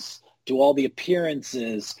meals, do all the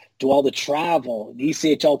appearances, do all the travel. In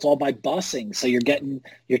ECHL, it's all by busing. So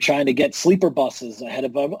you're trying to get sleeper buses ahead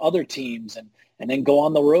of other teams and then go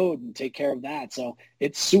on the road and take care of that. So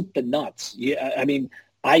it's soup to nuts. Yeah, I mean,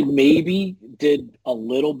 I maybe did a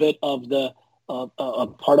little bit of the a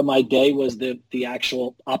part of my day was the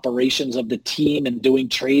actual operations of the team and doing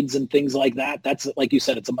trades and things like that. That's, like you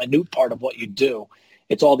said, it's a minute part of what you do.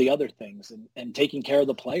 It's all the other things and taking care of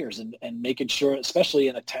the players and making sure, especially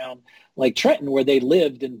in a town like Trenton where they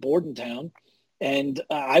lived in Bordentown. And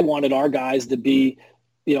I wanted our guys to be,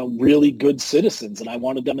 really good citizens, and I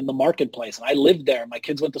wanted them in the marketplace. And I lived there. My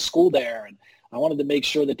kids went to school there, and I wanted to make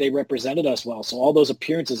sure that they represented us well. So all those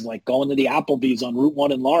appearances, like going to the Applebee's on Route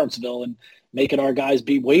 1 in Lawrenceville and making our guys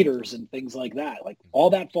be waiters and things like that, like all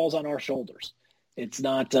that falls on our shoulders. It's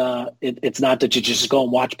not it's not that you just go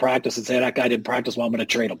and watch practice and say, that guy didn't practice, well, I'm going to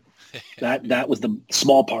trade him. That was the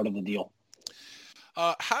small part of the deal.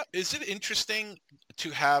 How is it interesting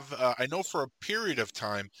to have, I know for a period of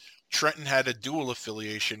time, Trenton had a dual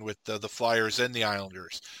affiliation with the Flyers and the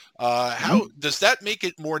Islanders. How does that make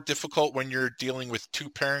it more difficult when you're dealing with two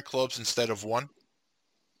parent clubs instead of one?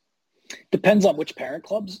 Depends on which parent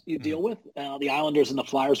clubs you deal with. The Islanders and the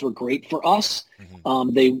Flyers were great for us.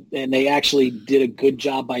 They actually did a good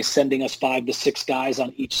job by sending us 5 to 6 guys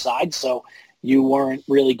on each side. So you weren't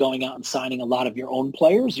really going out and signing a lot of your own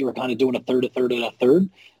players. You were kind of doing a third, and a third,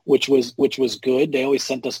 which was good. They always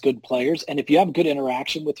sent us good players. And if you have good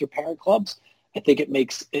interaction with your parent clubs, I think it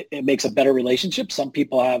makes a better relationship. Some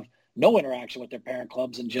people have no interaction with their parent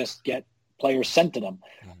clubs and just get players sent to them.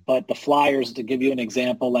 But the Flyers, to give you an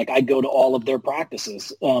example, like I go to all of their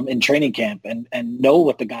practices in training camp and know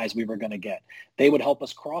what the guys we were going to get. They would help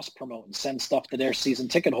us cross promote and send stuff to their season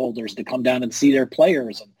ticket holders to come down and see their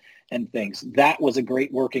players and things. That was a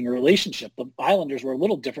great working relationship. The Islanders were a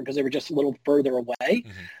little different because they were just a little further away,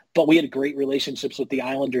 but we had great relationships with the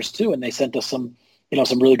Islanders too. And they sent us some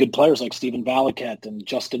really good players like Stephen Valaket and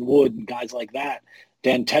Justin Wood and guys like that.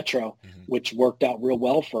 Dan Tetro, which worked out real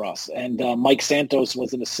well for us. And Mike Santos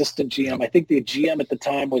was an assistant GM. I think the GM at the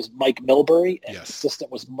time was Mike Milbury, and the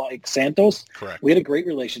assistant was Mike Santos. Correct. We had a great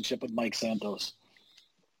relationship with Mike Santos.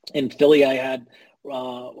 In Philly, I had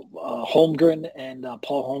Holmgren and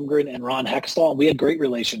Paul Holmgren and Ron Hextall. We had great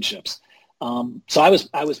relationships. So I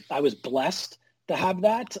was blessed to have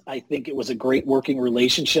that. I think it was a great working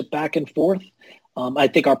relationship back and forth. I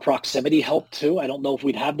think our proximity helped too. I don't know if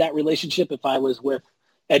we'd have that relationship if I was with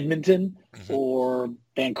Edmonton or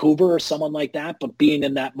Vancouver or someone like that, but being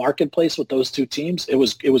in that marketplace with those two teams, it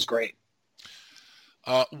was great.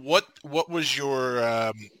 What was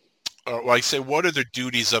your what are the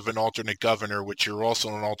duties of an alternate governor, which you're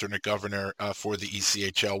also an alternate governor for the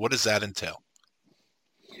ECHL? What does that entail?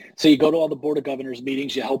 So you go to all the Board of Governors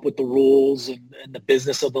meetings, you help with the rules and the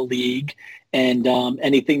business of the league, and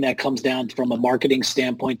anything that comes down from a marketing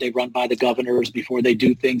standpoint, they run by the governors before they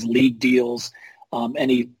do things, league deals,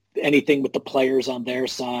 anything with the players on their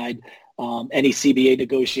side, any CBA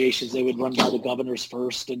negotiations, they would run by the governors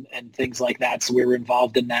first and things like that. So we were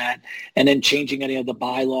involved in that. And then changing any of the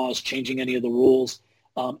bylaws, changing any of the rules.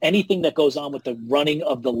 Anything that goes on with the running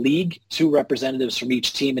of the league, 2 representatives from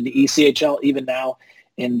each team in the ECHL, even now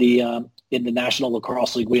in the National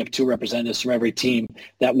Lacrosse League, we have 2 representatives from every team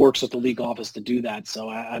that works with the league office to do that. So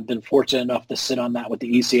I've been fortunate enough to sit on that with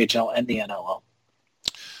the ECHL and the NLL.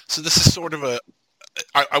 So this is sort of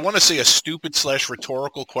I want to say a stupid /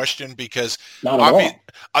 rhetorical question because not at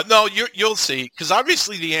all. No, you'll see, because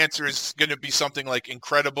obviously the answer is going to be something like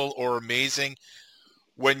incredible or amazing.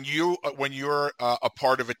 When you're a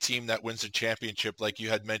part of a team that wins a championship, like you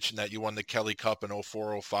had mentioned that you won the Kelly Cup in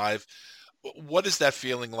 04-05, what is that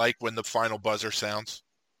feeling like when the final buzzer sounds?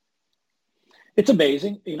 It's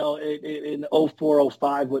amazing. You know, in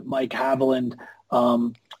 04-05 with Mike Haviland,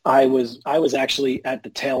 I was actually at the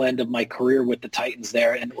tail end of my career with the Titans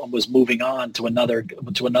there and was moving on to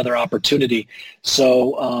another opportunity.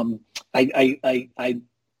 So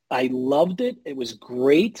I loved it. It was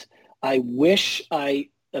great. I wish I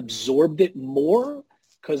absorbed it more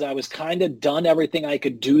because I was kind of done everything I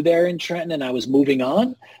could do there in Trenton and I was moving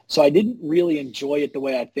on. So I didn't really enjoy it the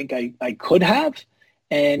way I think I could have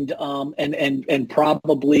and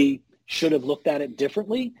probably should have looked at it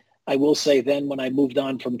differently. I will say then when I moved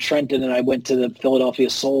on from Trenton and I went to the Philadelphia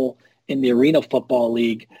Soul in the Arena Football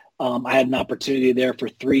League, I had an opportunity there for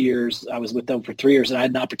 3 years. I was with them for 3 years, and I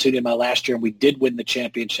had an opportunity in my last year, and we did win the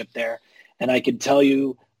championship there. And I can tell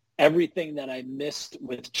you everything that I missed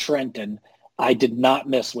with Trenton, I did not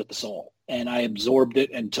miss with the Soul. And I absorbed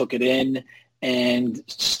it and took it in and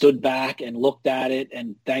stood back and looked at it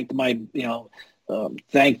and thanked my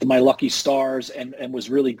lucky stars and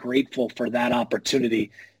was really grateful for that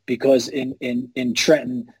opportunity. Because in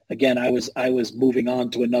Trenton, again, I was moving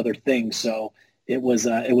on to another thing, so it was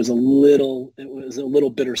a little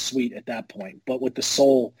bittersweet at that point. But with the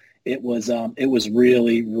Soul, it was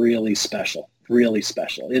really, really special, really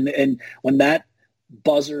special. And when that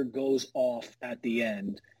buzzer goes off at the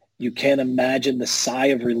end, you can't imagine the sigh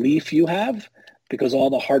of relief you have because all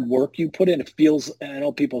the hard work you put in. It feels, and I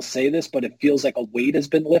know people say this, but it feels like a weight has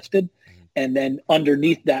been lifted. And then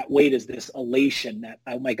underneath that weight is this elation that,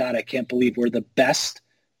 oh my God, I can't believe we're the best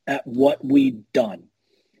at what we've done.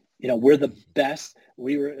 You know, we're the best.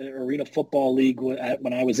 We were Arena Football League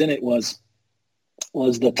when I was in it was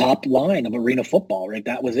the top line of Arena Football, right?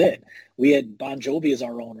 That was it. We had Bon Jovi as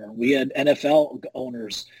our owner. We had NFL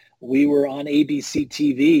owners. We were on ABC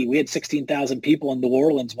TV. We had 16,000 people in New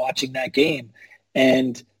Orleans watching that game.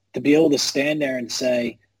 And to be able to stand there and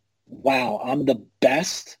say, wow, I'm the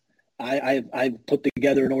best. I've put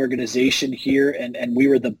together an organization here, and we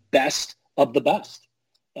were the best of the best.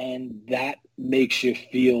 And that makes you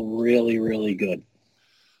feel really, really good.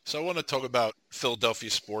 So I want to talk about Philadelphia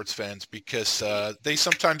sports fans because they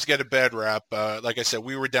sometimes get a bad rap. Like I said,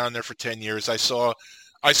 we were down there for 10 years. I saw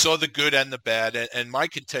the good and the bad. And my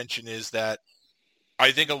contention is that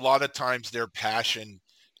I think a lot of times their passion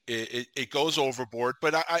it goes overboard,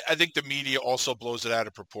 but I think the media also blows it out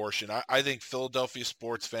of proportion. I think Philadelphia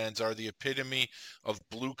sports fans are the epitome of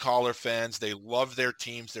blue-collar fans. They love their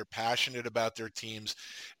teams. They're passionate about their teams.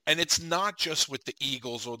 And it's not just with the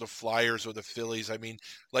Eagles or the Flyers or the Phillies. I mean,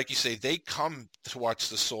 like you say, they come to watch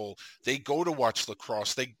the Soul. They go to watch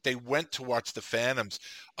lacrosse. They went to watch the Phantoms.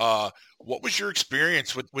 What was your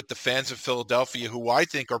experience with the fans of Philadelphia, who I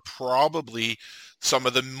think are probably some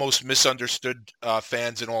of the most misunderstood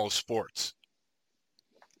fans in all of sports?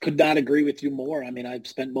 Could not agree with you more. I mean, I've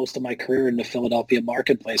spent most of my career in the Philadelphia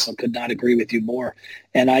marketplace, so could not agree with you more.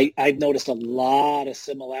 And I've noticed a lot of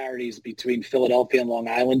similarities between Philadelphia and Long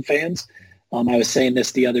Island fans. I was saying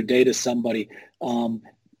this the other day to somebody.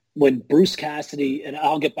 When Bruce Cassidy, and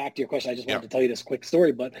I'll get back to your question, I just wanted to tell you this quick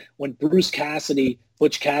story, but when Butch Cassidy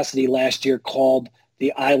last year called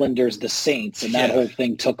the Islanders the Saints, and that whole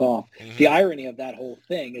thing took off. Mm-hmm. The irony of that whole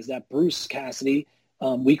thing is that Bruce Cassidy,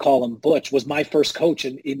 we call him Butch, was my first coach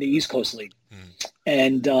in the East Coast League.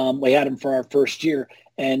 And we had him for our first year.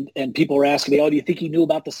 And people were asking me, do you think he knew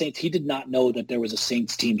about the Saints? He did not know that there was a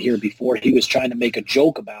Saints team here before. He was trying to make a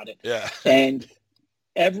joke about it. Yeah. And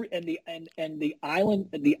the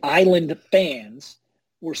island fans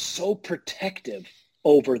were so protective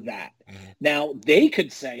over that. Now, they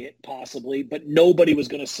could say it possibly, but nobody was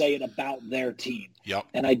going to say it about their team. Yep.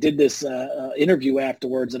 And I did this interview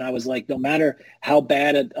afterwards, and I was like, no matter how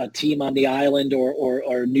bad a team on the island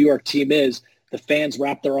or New York team is, the fans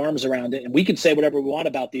wrap their arms around it. And we can say whatever we want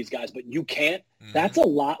about these guys, but you can't. That's a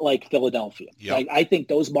lot like Philadelphia. Yep. I think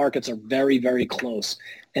those markets are very, very close.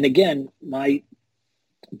 And again, my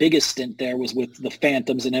biggest stint there was with the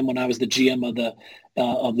Phantoms, and then when I was the GM of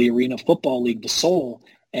the Arena Football League, the Soul.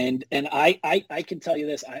 And I can tell you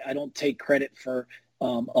this, I don't take credit for a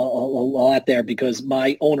lot there because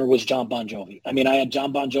my owner was John Bon Jovi. I mean, I had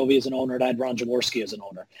John Bon Jovi as an owner, and I had Ron Jaworski as an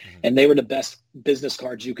owner, and they were the best business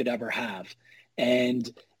cards you could ever have. And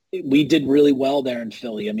we did really well there in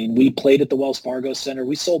Philly. I mean, we played at the Wells Fargo Center.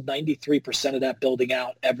 We sold 93% of that building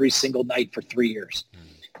out every single night for 3 years.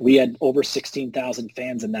 We had over 16,000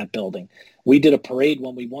 fans in that building. We did a parade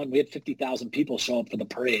when we won. We had 50,000 people show up for the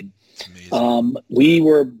parade. We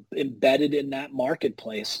were embedded in that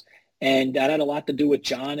marketplace, and that had a lot to do with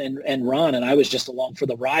John and Ron, and I was just along for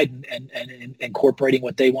the ride and incorporating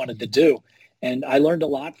what they wanted to do. And I learned a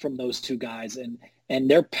lot from those two guys, and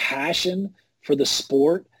their passion for the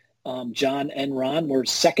sport, John and Ron, were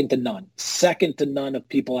second to none of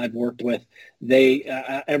people I've worked with. They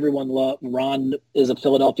everyone loved Ron is a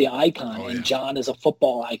Philadelphia icon, and John is a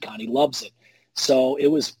football icon. He loves it. So it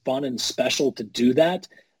was fun and special to do that.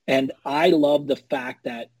 And I love the fact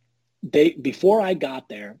that before I got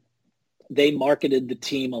there, they marketed the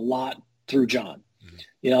team a lot through John.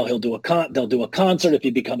 You know, they'll do a concert if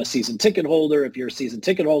you become a season ticket holder. If you're a season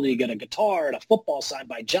ticket holder, you get a guitar and a football signed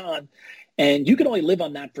by John. And you can only live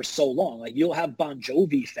on that for so long. Like, you'll have Bon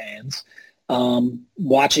Jovi fans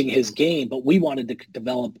watching his game, but we wanted to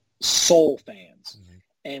develop soul fans.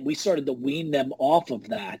 And we started to wean them off of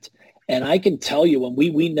that. And I can tell you, when we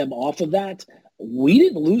weaned them off of that, we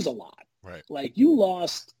didn't lose a lot. Right. Like, you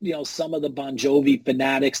lost, some of the Bon Jovi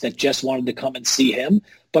fanatics that just wanted to come and see him.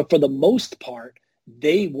 But for the most part,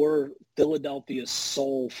 they were Philadelphia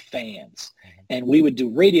soul fans. And we would do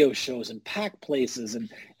radio shows and pack places.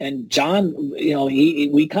 And John,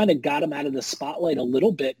 we kind of got him out of the spotlight a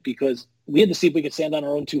little bit because we had to see if we could stand on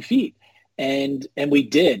our own 2 feet. And we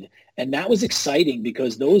did. And that was exciting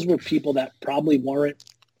because those were people that probably weren't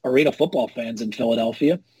arena football fans in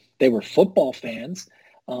Philadelphia. They were football fans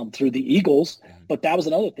through the Eagles. But that was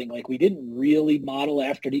another thing. Like, we didn't really model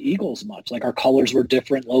after the Eagles much. Like, our colors were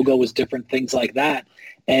different, logo was different, things like that.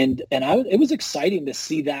 And it was exciting to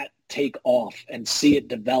see that take off and see it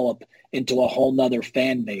develop into a whole nother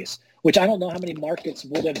fan base, which I don't know how many markets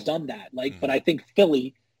would have done that. But I think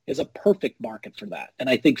Philly is a perfect market for that. And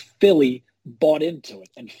I think Philly bought into it.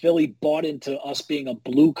 And Philly bought into us being a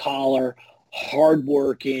blue-collar,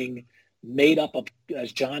 hardworking, made up of,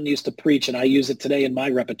 as John used to preach, and I use it today in my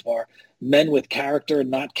repertoire, men with character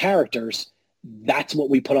and not characters. That's what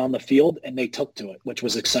we put on the field, and they took to it, which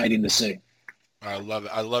was exciting to see. I love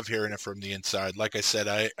it. I love hearing it from the inside. Like I said,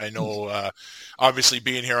 I know, obviously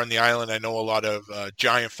being here on the island, I know a lot of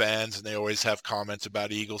Giant fans, and they always have comments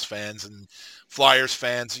about Eagles fans and Flyers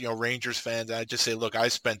fans, Rangers fans. I just say, look, I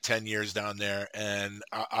spent 10 years down there, and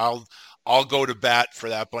I'll go to bat for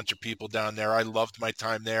that bunch of people down there. I loved my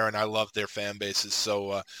time there, and I loved their fan bases.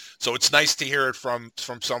 So it's nice to hear it from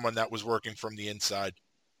someone that was working from the inside.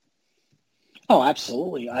 Oh,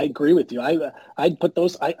 absolutely. I agree with you. I'd put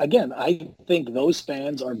those, I think those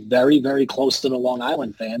fans are very, very close to the Long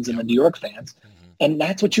Island fans and the New York fans. And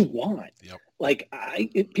that's what you want. Yep. Like,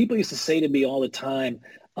 people used to say to me all the time,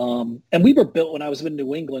 and we were built, when I was in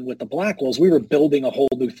New England with the Blackwolves, we were building a whole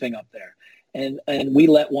new thing up there. And we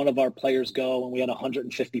let one of our players go, and we had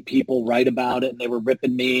 150 people write about it, and they were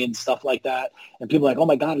ripping me and stuff like that. And people were like, oh,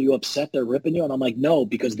 my God, are you upset they're ripping you? And I'm like, no,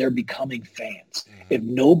 because they're becoming fans. If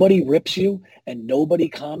nobody rips you and nobody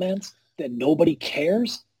comments, then nobody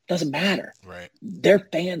cares, doesn't matter. Right. They're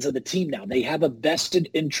fans of the team now. They have a vested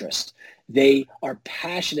interest. They are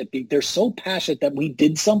passionate. They're so passionate that we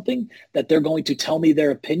did something that they're going to tell me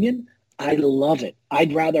their opinion. I love it.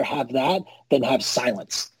 I'd rather have that than have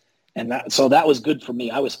silence. And so that was good for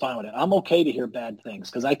me. I was fine with it. I'm okay to hear bad things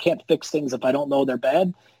because I can't fix things if I don't know they're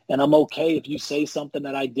bad. And I'm okay if you say something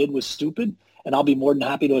that I did was stupid, and I'll be more than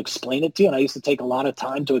happy to explain it to you. And I used to take a lot of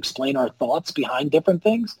time to explain our thoughts behind different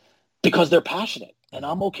things because they're passionate, and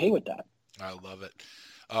I'm okay with that. I love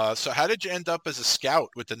it. So how did you end up as a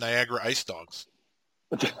scout with the Niagara Ice Dogs?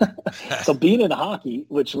 So being in hockey,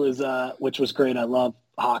 which was great. I love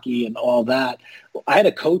hockey and all that. I had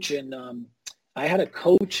a coach in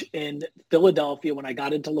Philadelphia when I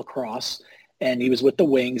got into lacrosse, and he was with the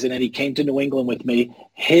Wings, and then he came to New England with me.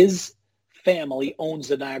 His family owns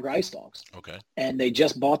the Niagara Ice Dogs. Okay. And they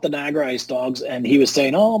just bought the Niagara Ice Dogs, and he was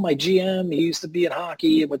saying, oh, my GM, he used to be in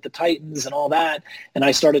hockey with the Titans and all that. And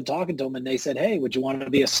I started talking to him, and they said, hey, would you want to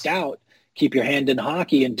be a scout, keep your hand in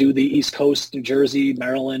hockey, and do the East Coast, New Jersey,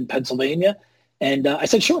 Maryland, Pennsylvania? And I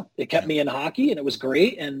said, sure. It kept me in hockey, and it was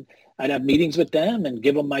great. And I'd have meetings with them and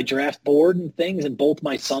give them my draft board and things, and both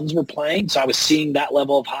my sons were playing. So I was seeing that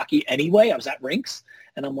level of hockey anyway. I was at rinks,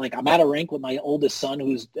 and I'm like, I'm at a rink with my oldest son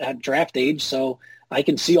who's at draft age, so I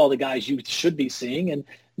can see all the guys you should be seeing. And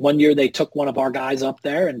one year they took one of our guys up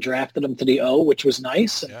there and drafted him to the O, which was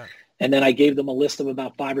nice. Yeah. And then I gave them a list of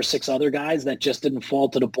about 5 or 6 other guys that just didn't fall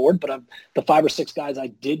to the board. But the 5 or 6 guys I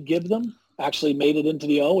did give them actually made it into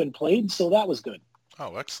the O and played, so that was good.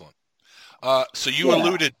 Oh, excellent. So you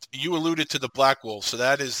alluded to the Black Wolves. So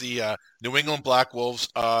that is the New England Black Wolves.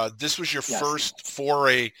 This was your first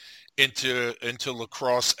foray into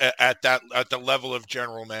lacrosse at the level of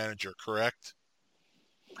general manager, correct?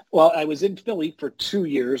 Well, I was in Philly for 2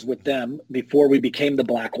 years with them before we became the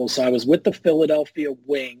Black Wolves. So I was with the Philadelphia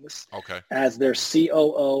Wings as their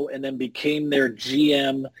COO, and then became their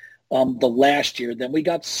GM the last year. Then we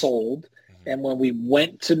got sold. And when we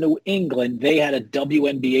went to New England, they had a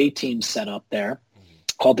WNBA team set up there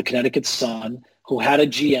called the Connecticut Sun, who had a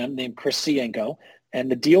GM named Chris Cienko. And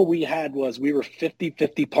the deal we had was we were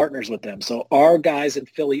 50-50 partners with them. So our guys in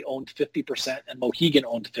Philly owned 50% and Mohegan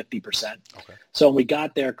owned 50%. Okay. So when we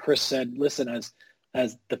got there, Chris said, listen,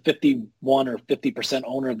 as the 51 or 50%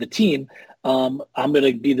 owner of the team, I'm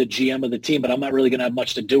going to be the GM of the team, but I'm not really going to have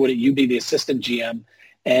much to do with it. You be the assistant GM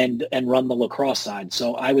and run the lacrosse side.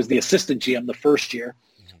 So I was the assistant GM the first year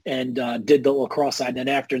and did the lacrosse side. And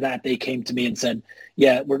after that, they came to me and said,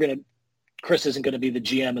 yeah, Chris isn't going to be the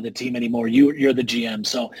GM of the team anymore. You're the GM.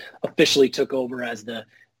 So officially took over as the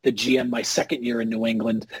GM my second year in New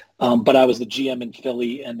England. But I was the GM in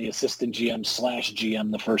Philly and the assistant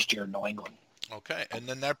GM/GM the first year in New England. Okay, and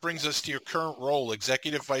then that brings us to your current role,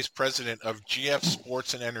 Executive Vice President of GF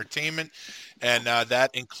Sports and Entertainment, and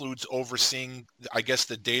that includes overseeing, I guess,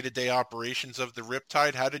 the day-to-day operations of the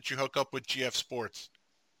Riptide. How did you hook up with GF Sports?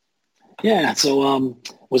 Yeah, so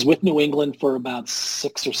was with New England for about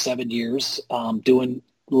 6 or 7 years,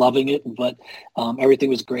 loving it, but everything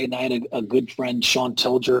was great. And I had a good friend, Sean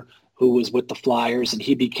Tilger, who was with the Flyers, and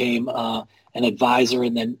he became an advisor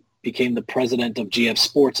and then became the president of GF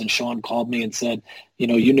Sports. And Sean called me and said, you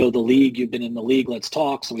know the league, you've been in the league, let's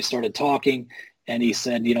talk. So we started talking, and he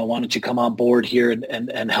said, why don't you come on board here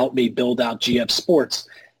and help me build out GF Sports?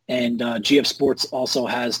 And GF Sports also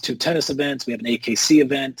has 2 tennis events. We have an AKC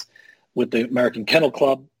event with the American Kennel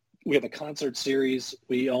Club. We have a concert series.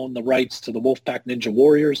 We own the rights to the Wolfpack Ninja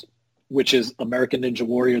Warriors, which is American Ninja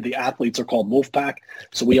Warrior. The athletes are called Wolfpack.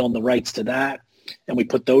 So we own the rights to that. And we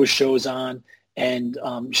put those shows on. And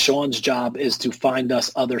Sean's job is to find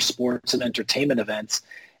us other sports and entertainment events.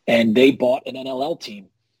 And they bought an NLL team.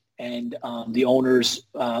 And the owners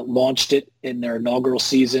launched it in their inaugural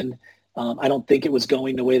season. I don't think it was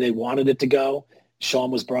going the way they wanted it to go.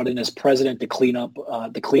 Sean was brought in as president to clean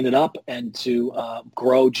it up and to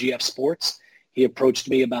grow GF Sports. He approached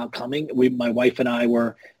me about coming. My wife and I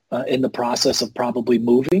were in the process of probably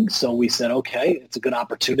moving. So we said, okay, it's a good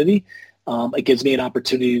opportunity. It gives me an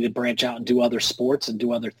opportunity to branch out and do other sports and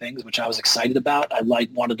do other things, which I was excited about. I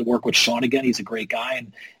wanted to work with Sean again. He's a great guy,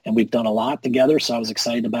 and we've done a lot together. So I was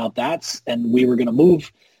excited about that. And we were going to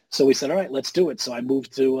move. So we said, all right, let's do it. So I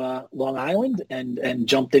moved to Long Island and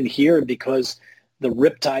jumped in here because the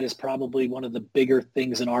Riptide is probably one of the bigger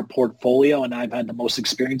things in our portfolio, and I've had the most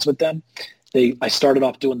experience with them. I started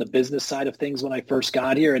off doing the business side of things when I first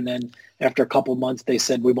got here, and then after a couple of months, they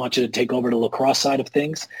said, we want you to take over the lacrosse side of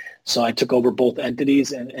things. So I took over both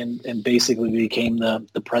entities and basically became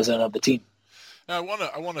the president of the team. Now,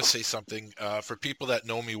 I want to say something. For people that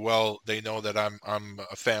know me well, they know that I'm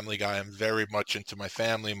a family guy. I'm very much into my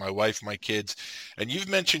family, my wife, my kids. And you've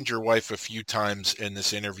mentioned your wife a few times in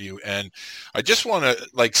this interview. And I just want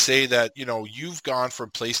to say that, you've gone from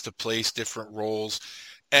place to place, different roles.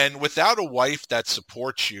 And without a wife that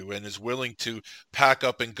supports you and is willing to pack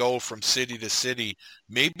up and go from city to city,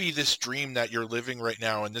 maybe this dream that you're living right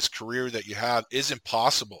now and this career that you have isn't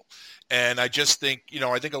possible. And I just think,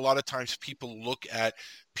 I think a lot of times people look at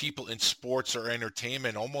people in sports or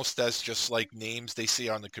entertainment almost as just like names they see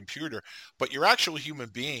on the computer, but you're actual human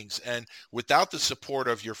beings. And without the support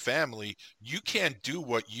of your family, you can't do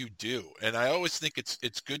what you do. And I always think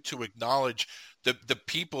it's good to acknowledge the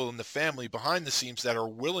people in the family behind the scenes that are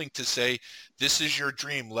willing to say, this is your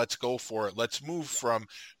dream, let's go for it. Let's move from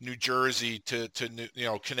New Jersey to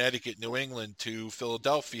Connecticut, New England, to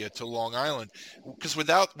Philadelphia, to Long Island. Because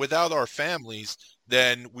without our families,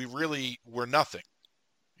 then we're nothing,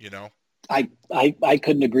 you know? I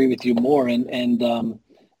couldn't agree with you more. And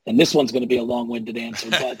this one's going to be a long-winded answer,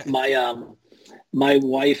 but my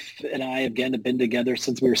wife and I, again, have been together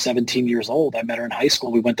since we were 17 years old. I met her in high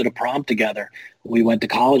school. We went to the prom together. We went to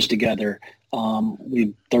college together.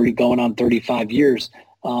 Going on 35 years.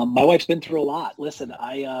 My wife's been through a lot. Listen,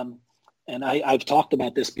 I've talked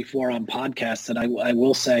about this before on podcasts, and I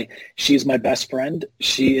will say she's my best friend.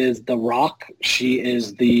 She is the rock. She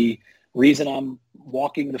is the reason I'm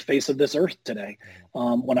walking the face of this earth today.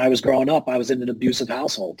 When I was growing up, I was in an abusive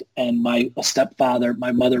household, and my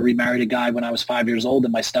mother remarried a guy when I was 5 years old,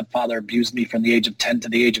 and my stepfather abused me from the age of 10 to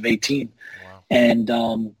the age of 18. Wow. And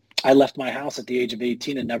I left my house at the age of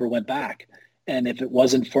 18 and never went back. And if it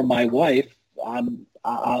wasn't for my wife,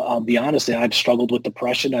 I'll be honest, I've struggled with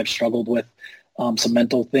depression. I've struggled with some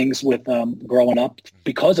mental things with growing up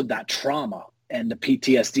because of that trauma and the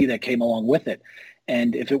PTSD that came along with it.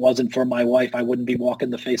 And if it wasn't for my wife, I wouldn't be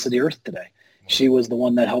walking the face of the earth today. She was the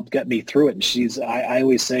one that helped get me through it. And I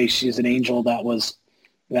always say she's an angel that was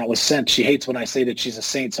sent. She hates when I say that she's a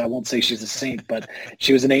saint, so I won't say she's a saint, but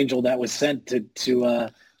she was an angel that was sent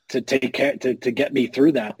to take care, to get me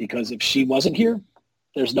through that, because if she wasn't here,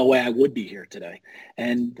 there's no way I would be here today.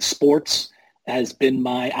 And sports has been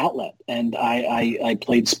my outlet. And I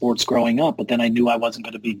played sports growing up, but then I knew I wasn't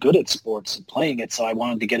going to be good at sports and playing it. So I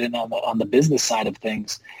wanted to get in on the business side of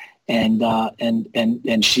things. And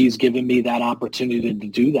she's given me that opportunity to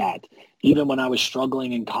do that. Even when I was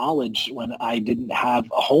struggling in college, when I didn't have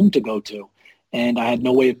a home to go to and I had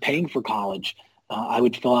no way of paying for college, I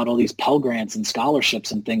would fill out all these Pell Grants and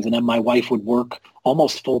scholarships and things. And then my wife would work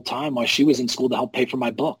almost full time while she was in school to help pay for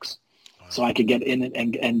my books. Wow. So I could get in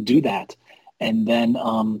and do that. And then,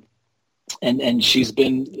 and she's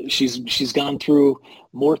gone through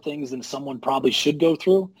more things than someone probably should go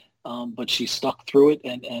through. But she stuck through it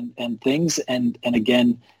and things. And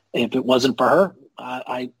again, if it wasn't for her,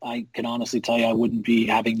 I can honestly tell you, I wouldn't be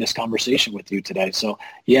having this conversation with you today. So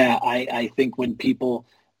yeah, I think when people,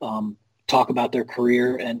 talk about their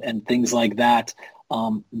career and things like that,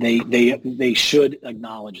 they should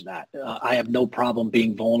acknowledge that. I have no problem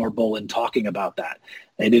being vulnerable and talking about that.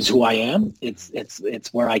 It is who I am.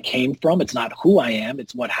 It's where I came from. It's not who I am.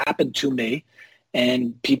 It's what happened to me.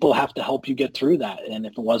 And people have to help you get through that. And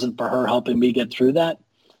if it wasn't for her helping me get through that,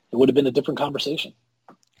 it would have been a different conversation.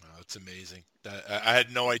 Oh, that's amazing. I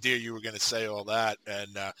had no idea you were going to say all that,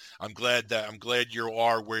 and I'm glad you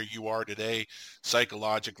are where you are today,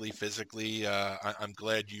 psychologically, physically. I'm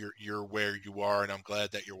glad you're where you are, and I'm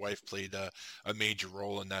glad that your wife played a major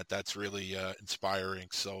role in that. That's really inspiring.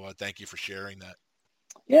 So thank you for sharing that.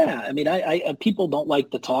 Yeah, I mean, I people don't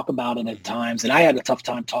like to talk about it at times, and I had a tough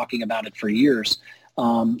time talking about it for years,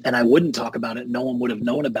 and I wouldn't talk about it. No one would have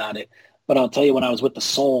known about it. But I'll tell you, when I was with the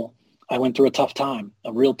Soul, I went through a tough time,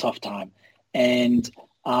 a real tough time. And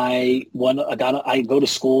I go to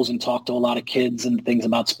schools and talk to a lot of kids and things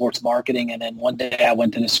about sports marketing. And then one day I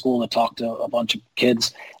went to this school to talk to a bunch of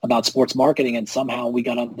kids about sports marketing. And somehow we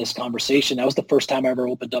got on this conversation. That was the first time I ever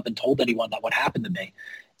opened up and told anyone that what happened to me.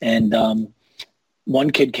 And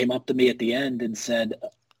one kid came up to me at the end and said,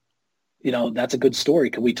 you know, that's a good story.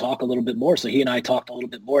 Could we talk a little bit more? So he and I talked a little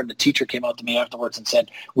bit more. And the teacher came up to me afterwards and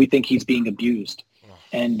said, we think he's being abused.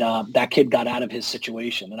 And that kid got out of his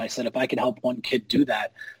situation. And I said, if I could help one kid do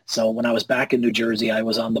that. So when I was back in New Jersey, I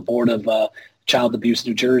was on the board of Child Abuse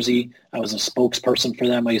New Jersey. I was a spokesperson for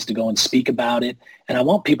them. I used to go and speak about it. And I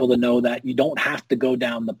want people to know that you don't have to go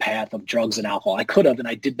down the path of drugs and alcohol. I could have, and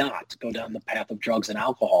I did not go down the path of drugs and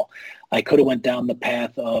alcohol. I could have went down the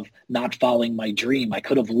path of not following my dream. I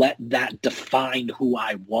could have let that define who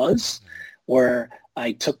I was, or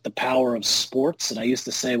I took the power of sports. And I used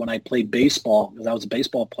to say when I played baseball, because I was a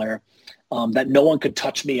baseball player, that no one could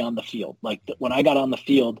touch me on the field. Like when I got on the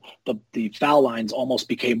field, the foul lines almost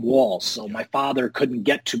became walls. So my father couldn't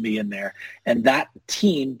get to me in there. And that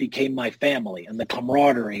team became my family, and the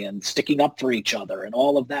camaraderie and sticking up for each other and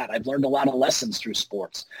all of that. I've learned a lot of lessons through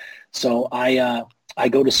sports. So I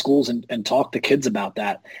go to schools and talk to kids about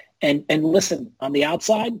that. And listen, on the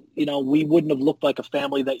outside, we wouldn't have looked like a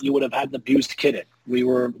family that you would have had an abused kid in. We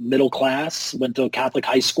were middle class, went to a Catholic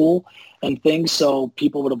high school and things, so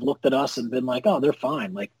people would have looked at us and been like, oh, they're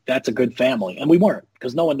fine. Like, that's a good family. And we weren't,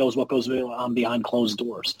 because no one knows what goes on behind closed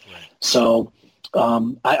doors. Right. So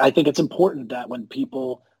I think it's important that when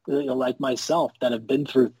people like myself that have been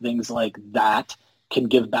through things like that can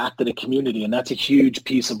give back to the community. And that's a huge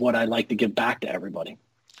piece of what I like to give back to everybody.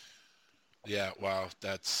 Yeah, wow,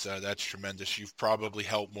 that's tremendous. You've probably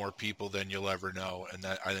helped more people than you'll ever know, and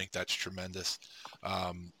I think that's tremendous.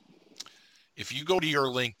 If you go to your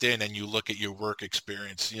LinkedIn and you look at your work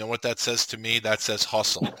experience, you know what that says to me? That says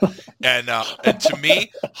hustle. And to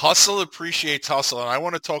me, hustle appreciates hustle. And I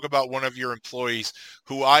want to talk about one of your employees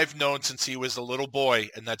who I've known since he was a little boy,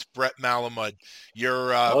 and that's Brett Malamud, your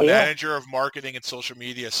manager of marketing and social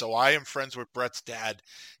media. So I am friends with Brett's dad,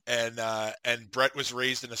 and Brett was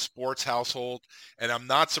raised in a sports household, and I'm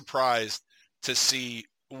not surprised to see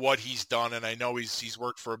what he's done. And I know he's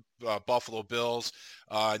worked for Buffalo Bills.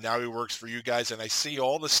 Now he works for you guys, and I see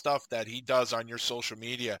all the stuff that he does on your social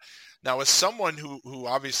media. Now, as someone who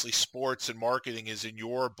obviously sports and marketing is in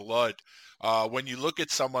your blood, when you look at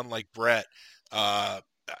someone like Brett,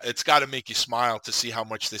 it's got to make you smile to see how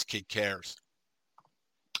much this kid cares.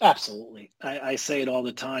 Absolutely. I say it all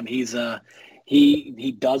the time. He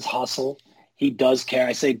does hustle. He does care.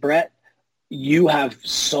 I say, Brett, you have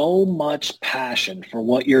so much passion for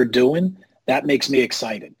what you're doing. That makes me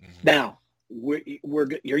excited. Mm-hmm. Now,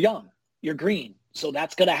 you're young, you're green. So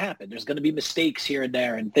that's going to happen. There's going to be mistakes here and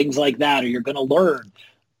there and things like that, or you're going to learn.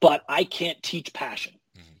 But I can't teach passion.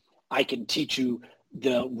 Mm-hmm. I can teach you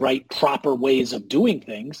the right, proper ways of doing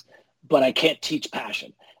things, but I can't teach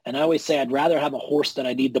passion. And I always say I'd rather have a horse that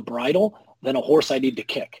I need to bridle than a horse I need to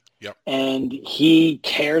kick. Yep. And he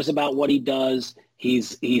cares about what he does.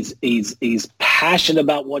 He's passionate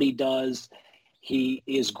about what he does. He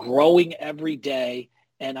is growing every day.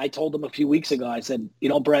 And I told him a few weeks ago, I said,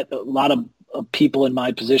 Brett, a lot of people in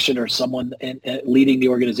my position or someone leading the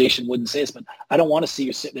organization wouldn't say this, but I don't want to see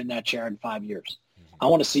you sitting in that chair in 5 years. Mm-hmm. I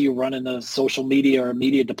want to see you running the social media or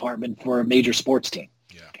media department for a major sports team.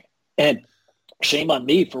 Yeah. And shame on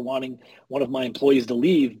me for wanting one of my employees to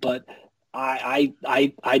leave, but I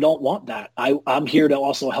don't want that. I'm here to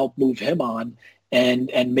also help move him on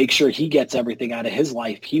and make sure he gets everything out of his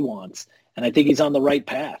life he wants. And I think he's on the right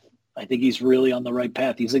path. I think he's really on the right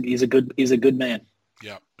path. He's a good man.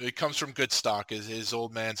 Yeah, it comes from good stock. His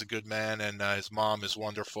old man's a good man, and his mom is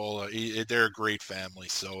wonderful. They're a great family,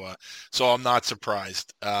 so I'm not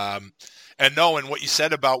surprised. And what you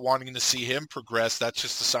said about wanting to see him progress, that's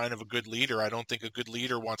just a sign of a good leader. I don't think a good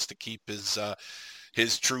leader wants to keep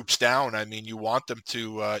his troops down. I mean, you want them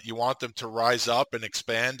to rise up and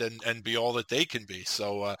expand and be all that they can be.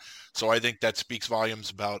 So I think that speaks volumes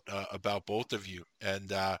about both of you.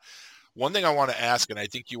 And one thing I want to ask, and I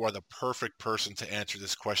think you are the perfect person to answer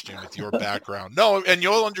this question with your background. No, and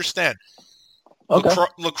you'll understand. Okay.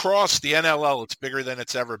 Lacrosse, the NLL, it's bigger than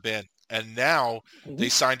it's ever been. And now they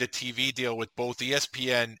signed a TV deal with both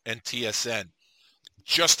ESPN and TSN.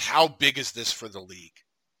 Just how big is this for the league?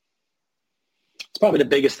 It's probably the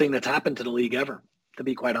biggest thing that's happened to the league ever, to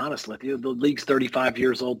be quite honest with you. The league's 35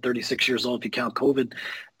 years old, 36 years old if you count COVID.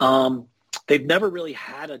 They've never really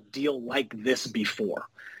had a deal like this before.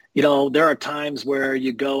 There are times where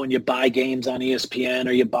you go and you buy games on ESPN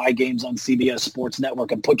or you buy games on CBS Sports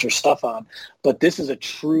Network and put your stuff on. But this is a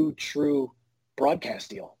true broadcast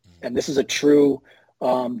deal. And this is a true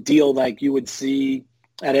deal like you would see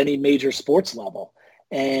at any major sports level.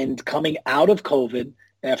 And coming out of COVID,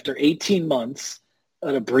 after 18 months,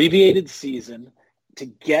 an abbreviated season, to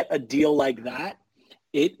get a deal like that,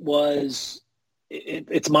 it's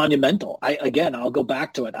monumental. I'll go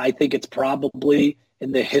back to it. I think it's probably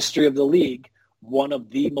in the history of the league, one of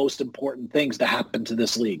the most important things to happen to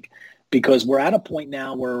this league, because we're at a point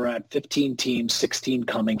now where we're at 15 teams, 16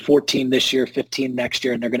 coming, 14 this year, 15 next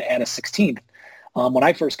year, and they're going to add a 16th. When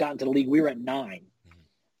I first got into the league, we were at 9,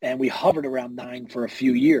 and we hovered around 9 for a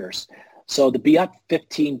few years. So to be at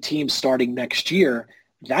 15 teams starting next year,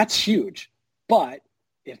 that's huge. But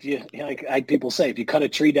if people say, if you cut a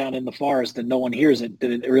tree down in the forest and no one hears it,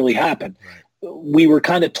 did it really happen? Right. We were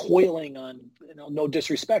kind of toiling on, no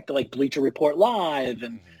disrespect to like Bleacher Report Live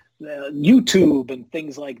and YouTube and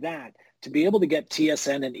things like that. To be able to get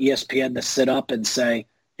TSN and ESPN to sit up and say,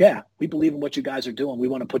 yeah, we believe in what you guys are doing. We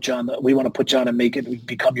want to put you on and make it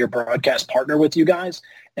become your broadcast partner with you guys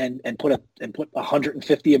and put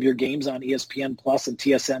 150 of your games on ESPN Plus and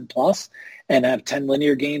TSN Plus and have 10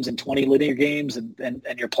 linear games and 20 linear games and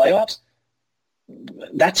your playoffs.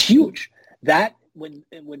 That's huge. That when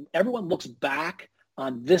everyone looks back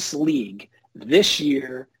on this league this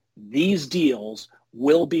year, these deals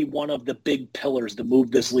will be one of the big pillars to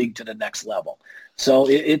move this league to the next level. So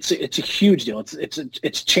it's a huge deal.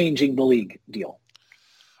 It's changing the league deal.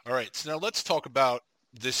 All right, so now let's talk about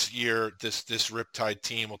this year, this Riptide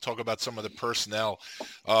team. We'll talk about some of the personnel.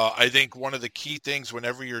 I think one of the key things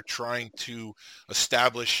whenever you're trying to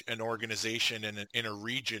establish an organization in a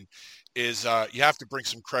region is you have to bring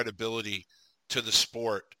some credibility to the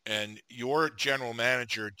sport. And your general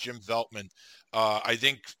manager, Jim Veltman, I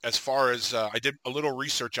think as far as I did a little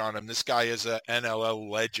research on him, this guy is an NLL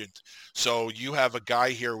legend. So you have a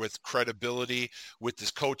guy here with credibility with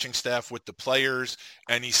his coaching staff, with the players,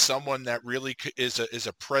 and he's someone that really is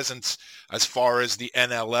a presence as far as the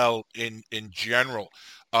NLL in general.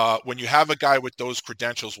 When you have a guy with those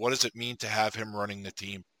credentials, what does it mean to have him running the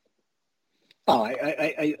team? Oh,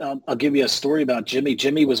 I'll give you a story about Jimmy.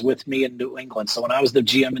 Jimmy was with me in New England. So when I was the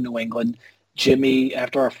GM in New England, Jimmy,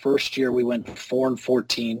 after our first year, we went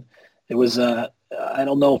 4-14. It was, I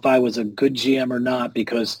don't know if I was a good GM or not,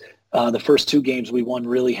 because the first two games we won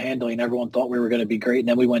really handily and everyone thought we were going to be great. And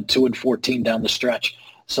then we went 2-14 down the stretch.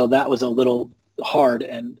 So that was a little hard.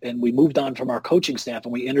 And we moved on from our coaching staff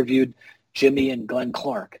and we interviewed Jimmy and Glenn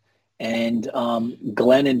Clark. And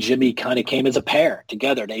Glenn and Jimmy kind of came as a pair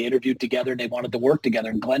together. They interviewed together and they wanted to work together.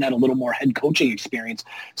 And Glenn had a little more head coaching experience.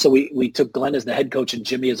 So we took Glenn as the head coach and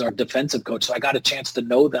Jimmy as our defensive coach. So I got a chance to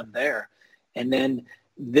know them there. And then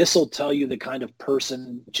this will tell you the kind of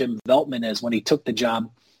person Jim Veltman is. When he took the job,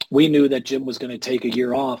 we knew that Jim was going to take a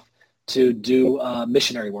year off to do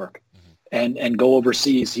missionary work and go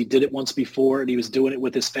overseas. He did it once before and he was doing it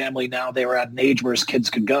with his family. Now they were at an age where his kids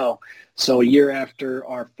could go. So a year after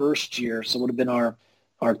our first year, so it would have been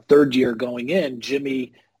our third year going in,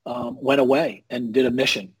 Jimmy went away and did a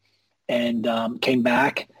mission and came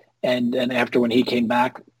back. And after when he came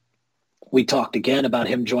back, we talked again about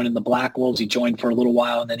him joining the Black Wolves. He joined for a little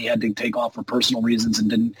while and then he had to take off for personal reasons and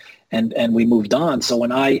didn't. And we moved on. So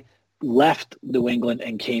when I left New England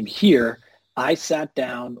and came here, I sat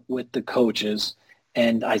down with the coaches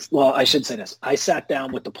and I should say this. I sat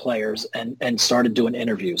down with the players and started doing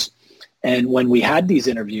interviews. And when we had these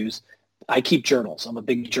interviews, I keep journals. I'm a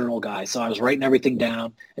big journal guy. So I was writing everything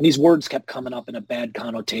down and these words kept coming up in a bad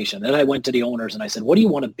connotation. Then I went to the owners and I said, what do you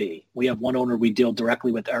want to be? We have one owner we deal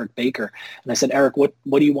directly with, Eric Baker. And I said, Eric, what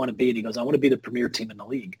do you want to be? And he goes, I want to be the premier team in the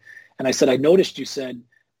league. And I said, I noticed you said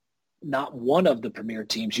not one of the premier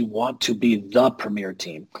teams. You want to be the premier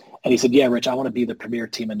team. And he said, yeah, Rich, I want to be the premier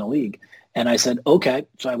team in the league. And I said, okay.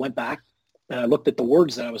 So I went back and I looked at the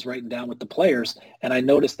words that I was writing down with the players, and I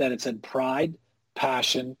noticed that it said pride,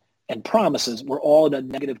 passion, and promises were all in a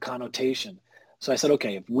negative connotation. So I said,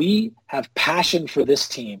 okay, if we have passion for this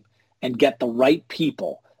team and get the right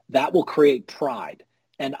people, that will create pride.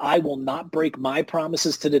 And I will not break my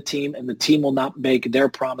promises to the team, and the team will not make their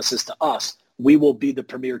promises to us. We will be the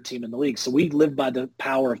premier team in the league. So we live by the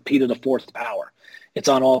power of P to the fourth power. It's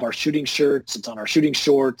on all of our shooting shirts. It's on our shooting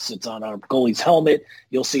shorts. It's on our goalie's helmet.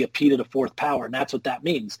 You'll see a P to the fourth power, and that's what that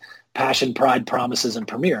means. Passion, pride, promises, and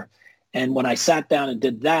premier. And when I sat down and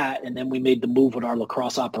did that, and then we made the move with our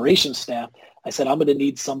lacrosse operations staff, I said, I'm going to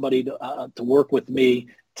need somebody to work with me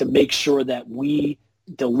to make sure that we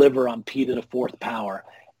deliver on P to the fourth power.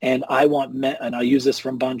 And I want men, and I'll use this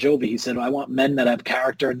from Bon Jovi. He said, I want men that have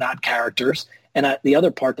character and not characters. And the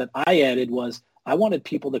other part that I added was, I wanted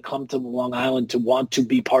people to come to Long Island to want to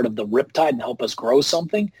be part of the Riptide and help us grow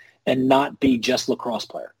something and not be just lacrosse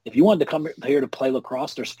player. If you wanted to come here to play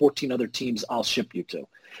lacrosse, there's 14 other teams I'll ship you to.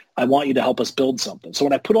 I want you to help us build something. So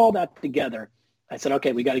when I put all that together, I said,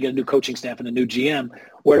 okay, we got to get a new coaching staff and a new GM.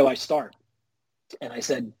 Where do I start? And I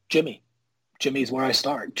said, Jimmy. Jimmy's where I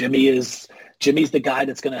start. Jimmy's the guy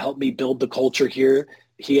that's going to help me build the culture here.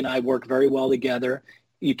 He and I work very well together.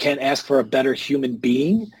 You can't ask for a better human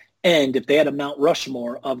being. And if they had a Mount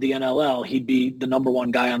Rushmore of the NLL, he'd be the number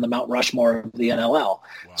one guy on the Mount Rushmore of the NLL. Wow.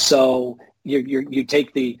 So you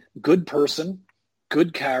take the good person,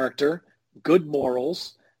 good character, good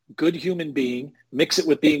morals, good human being, mix it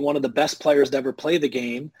with being one of the best players to ever play the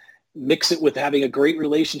game, mix it with having a great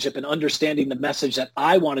relationship and understanding the message that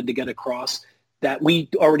I wanted to get across, that we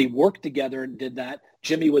already worked together and did that.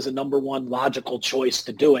 Jimmy was a number one logical choice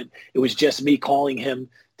to do it. It was just me calling him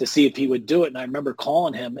to see if he would do it. And I remember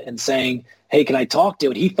calling him and saying, hey, can I talk to you?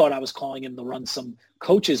 And he thought I was calling him to run some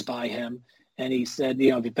coaches by him. And he said,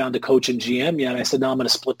 have you found a coach and GM yet? And I said, no, I'm going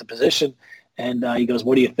to split the position. And he goes,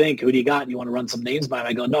 what do you think? Who do you got? You want to run some names by him?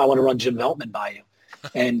 I go, no, I want to run Jim Veltman by you.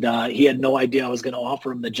 And he had no idea I was going to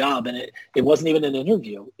offer him the job. And it wasn't even an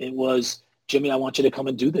interview. It was, Jimmy, I want you to come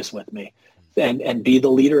and do this with me. and be the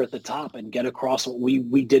leader at the top and get across what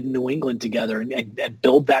we did in New England together and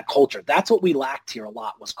build that culture. That's what we lacked here a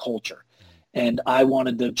lot, was culture. And I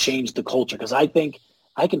wanted to change the culture because I think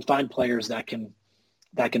I can find players that can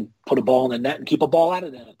put a ball in the net and keep a ball out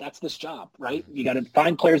of the net. That's this job, right? You got to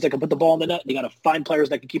find players that can put the ball in the net. And you got to find players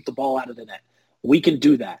that can keep the ball out of the net. We can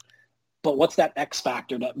do that. But what's that X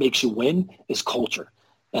factor that makes you win is culture.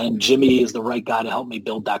 And Jimmy is the right guy to help me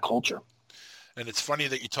build that culture. And it's funny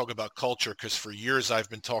that you talk about culture because for years I've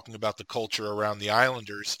been talking about the culture around the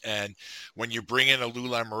Islanders. And when you bring in a Lou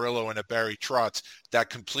Lamoriello and a Barry Trotz, that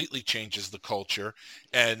completely changes the culture.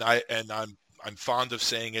 And I'm fond of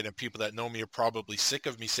saying it, and people that know me are probably sick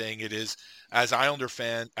of me saying it, is as an Islander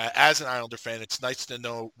fan, it's nice to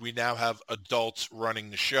know we now have adults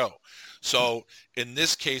running the show. So in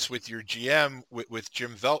this case with your GM, with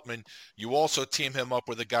Jim Veltman, you also team him up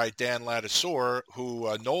with a guy, Dan Ladouceur,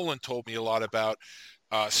 who Nolan told me a lot about.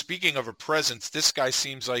 Speaking of a presence, this guy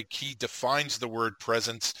seems like he defines the word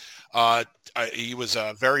presence. He was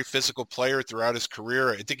a very physical player throughout his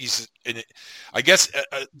career. I think he's,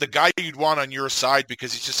 the guy you'd want on your side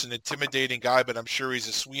because he's just an intimidating guy, but I'm sure he's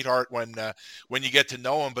a sweetheart when you get to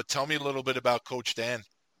know him. But tell me a little bit about Coach Dan.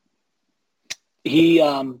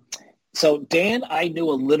 So Dan, I knew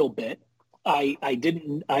a little bit. I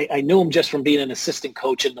knew him just from being an assistant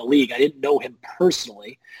coach in the league. I didn't know him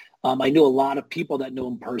personally. I knew a lot of people that knew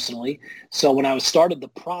him personally. So when I started the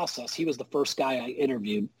process, he was the first guy I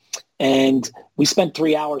interviewed. And we spent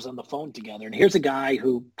 3 hours on the phone together. And here's a guy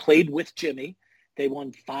who played with Jimmy. They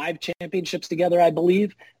won 5 championships together, I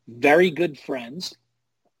believe. Very good friends.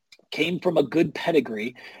 Came from a good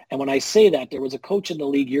pedigree. And when I say that, there was a coach in the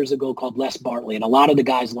league years ago called Les Bartley. And a lot of the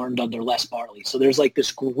guys learned under Les Bartley. So there's like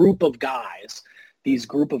this group of guys, these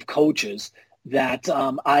group of coaches that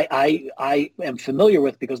I am familiar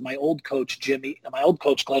with because my old coach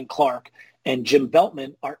Glenn Clark and Jim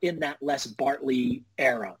Veltman are in that Les Bartley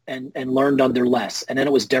era and learned under Les. And then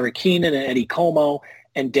it was Derek Keenan and Eddie Como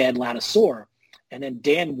and Dan Ladouceur. And then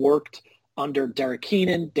Dan worked under Derek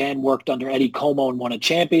Keenan. Dan worked under Eddie Como and won a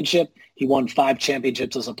championship. He won 5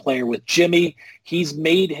 championships as a player with Jimmy. He's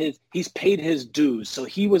paid his dues. So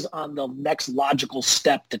he was on the next logical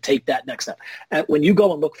step to take that next step. And when you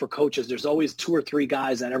go and look for coaches, there's always 2 or 3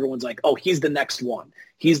 guys that everyone's like, oh, he's the next one.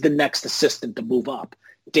 He's the next assistant to move up.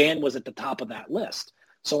 Dan was at the top of that list.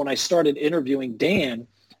 So when I started interviewing Dan,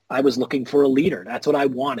 I was looking for a leader. That's what I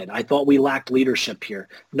wanted. I thought we lacked leadership here.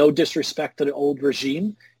 No disrespect to the old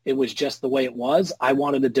regime. It was just the way it was. I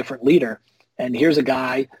wanted a different leader. And here's a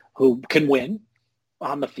guy who can win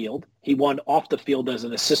on the field. He won off the field as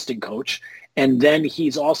an assistant coach. And then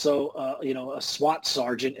he's also, a SWAT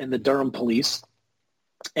sergeant in the Durham Police.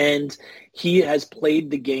 And he has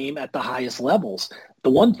played the game at the highest levels. The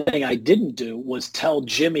one thing I didn't do was tell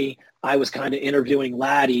Jimmy I was kind of interviewing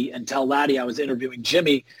Laddie and tell Laddie I was interviewing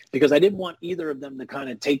Jimmy because I didn't want either of them to kind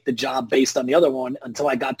of take the job based on the other one until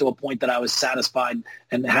I got to a point that I was satisfied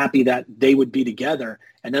and happy that they would be together.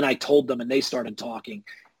 And then I told them and they started talking.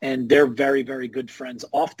 And they're very, very good friends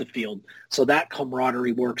off the field. So that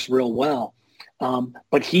camaraderie works real well.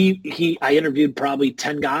 But I interviewed probably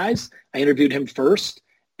 10 guys. I interviewed him first.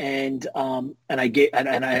 And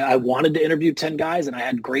I wanted to interview 10 guys, and I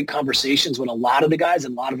had great conversations with a lot of the guys,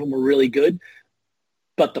 and a lot of them were really good.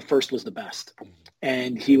 But the first was the best,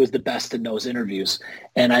 and he was the best in those interviews.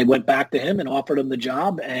 And I went back to him and offered him the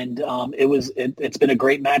job, and it's been a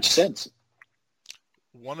great match since.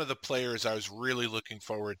 One of the players I was really looking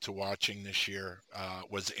forward to watching this year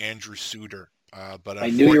was Andrew Suter. But I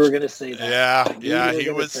knew you were going to say that. Yeah,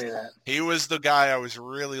 he was the guy I was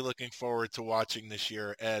really looking forward to watching this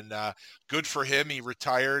year, and good for him. He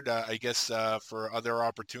retired, I guess, for other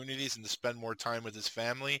opportunities and to spend more time with his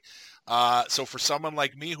family. So for someone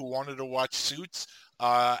like me who wanted to watch Suits,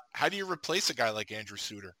 how do you replace a guy like Andrew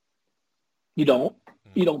Suter? You don't.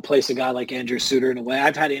 You don't place a guy like Andrew Suter in a way.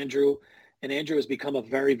 I've had Andrew. And Andrew has become a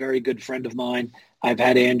very, very good friend of mine. I've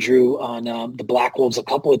had Andrew on the Black Wolves a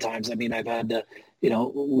couple of times. I mean, I've had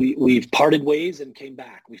we've parted ways and came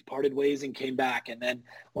back. We've parted ways and came back. And then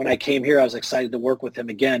when I came here, I was excited to work with him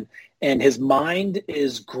again. And his mind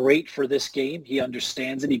is great for this game. He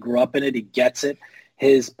understands it. He grew up in it. He gets it.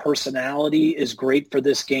 His personality is great for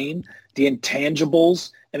this game. The intangibles.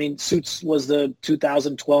 I mean, Suits was the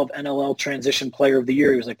 2012 NLL Transition Player of the Year.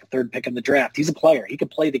 He was like the 3rd pick in the draft. He's a player. He could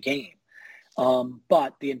play the game.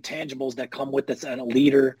 But the intangibles that come with this, and a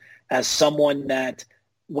leader, as someone that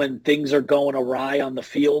when things are going awry on the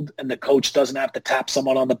field and the coach doesn't have to tap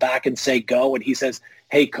someone on the back and say go, and he says,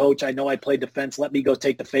 hey, coach, I know I play defense. Let me go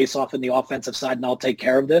take the face off in the offensive side and I'll take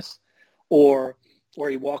care of this. Or or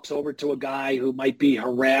he walks over to a guy who might be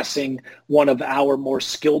harassing one of our more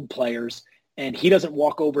skilled players, and he doesn't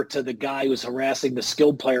walk over to the guy who's harassing the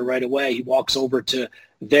skilled player right away. He walks over to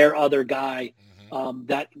their other guy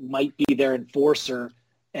that might be their enforcer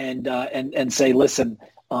and say, listen,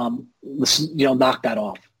 knock that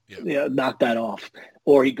off. Yeah, knock that off.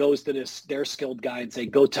 Or he goes to their skilled guy and say,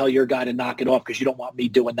 go tell your guy to knock it off because you don't want me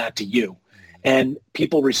doing that to you. And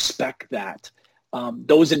people respect that.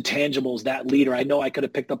 Those intangibles, that leader. I know I could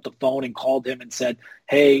have picked up the phone and called him and said,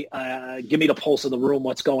 hey, give me the pulse of the room.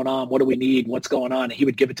 What's going on? What do we need? What's going on? And he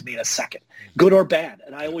would give it to me in a second, good or bad.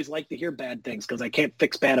 And I always like to hear bad things because I can't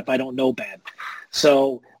fix bad if I don't know bad.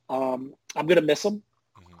 So I'm going to miss him.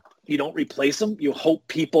 You don't replace him. You hope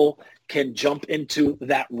people can jump into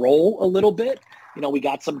that role a little bit. We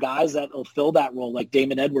got some guys that will fill that role, like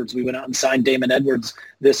Damon Edwards. We went out and signed Damon Edwards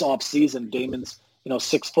this offseason. Damon's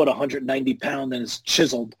 6 foot, 190 pounds, and is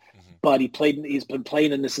chiseled. But he's been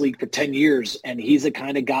playing in this league for 10 years, and he's the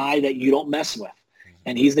kind of guy that you don't mess with.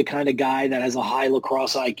 And he's the kind of guy that has a high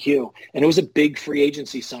lacrosse IQ. And it was a big free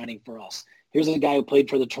agency signing for us. Here's a guy who played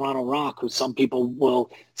for the Toronto Rock, who some people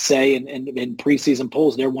will say in preseason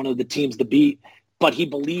polls, they're one of the teams to beat. But he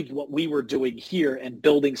believed what we were doing here and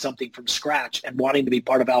building something from scratch and wanting to be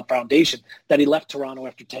part of our foundation, that he left Toronto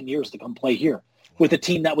after 10 years to come play here with a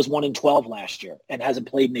team that was 1-12 last year and hasn't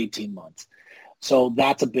played in 18 months. So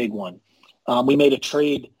that's a big one. We made a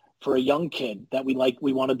trade for a young kid that we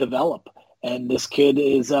want to develop. And this kid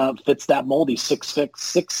fits that mold. He's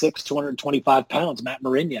 6'6", 225 pounds, Matt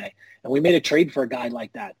Marinier. And we made a trade for a guy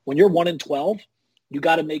like that. When you're 1-12, you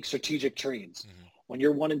got to make strategic trades. When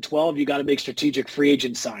you're 1-12, you got to make strategic free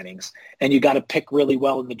agent signings, and you got to pick really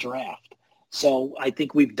well in the draft. So I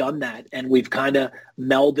think we've done that, and we've kind of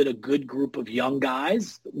melded a good group of young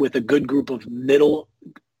guys with a good group of middle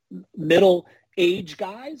age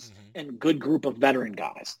guys and good group of veteran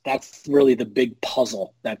guys. That's really the big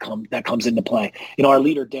puzzle that comes into play. Our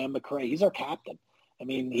leader, Dan McCray, he's our captain. I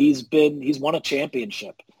mean, he's won a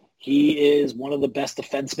championship. He is one of the best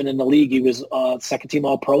defensemen in the league. He was second team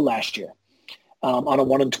All-Pro last year. On a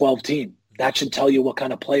 1-12 team. That should tell you what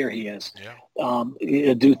kind of player he is. Yeah.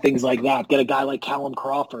 Do things like that. Get a guy like Callum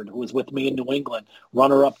Crawford, who was with me in New England,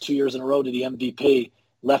 runner-up 2 years in a row to the MVP,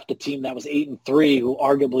 left a team that was 8-3, who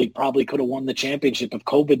arguably probably could have won the championship if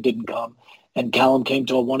COVID didn't come. And Callum came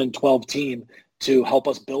to a 1-12 team to help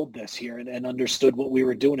us build this here and understood what we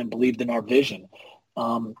were doing and believed in our vision.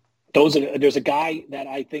 There's a guy that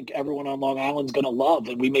I think everyone on Long Island's going to love,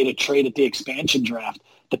 and we made a trade at the expansion draft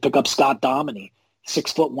to pick up Scott Dominy,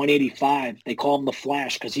 6 foot, 185. They call him the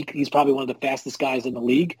Flash because he's probably one of the fastest guys in the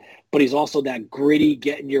league, but he's also that gritty,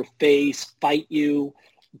 get in your face, fight you,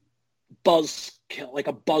 like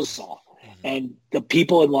a buzzsaw. And the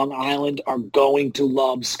people in Long Island are going to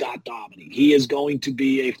love Scott Dominy. He is going to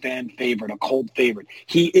be a fan favorite, a cult favorite.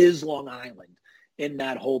 He is Long Island in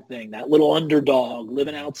that whole thing, that little underdog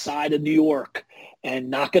living outside of New York and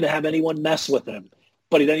not going to have anyone mess with him.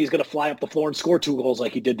 But then he's going to fly up the floor and score 2 goals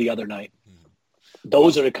like he did the other night.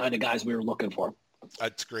 Those are the kind of guys we were looking for.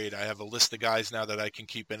 That's great. I have a list of guys now that I can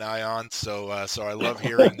keep an eye on. So I love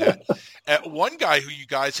hearing that. One guy who you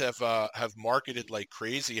guys have marketed like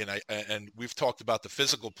crazy, and we've talked about the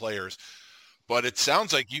physical players, but it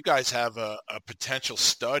sounds like you guys have a potential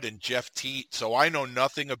stud in Jeff Teat. So I know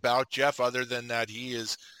nothing about Jeff other than that he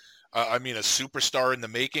is, a superstar in the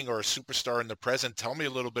making or a superstar in the present. Tell me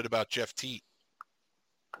a little bit about Jeff Teat.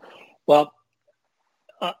 Well,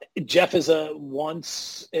 Jeff is a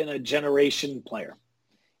once-in-a-generation player.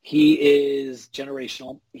 He is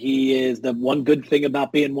generational. He is the one good thing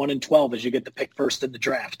about being 1-12 is you get to pick first in the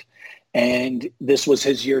draft. And this was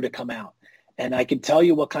his year to come out. And I can tell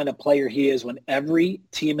you what kind of player he is when every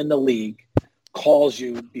team in the league calls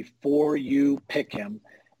you before you pick him,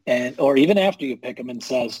 or even after you pick him and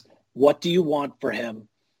says, what do you want for him?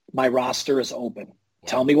 My roster is open.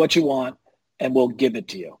 Tell me what you want, and we'll give it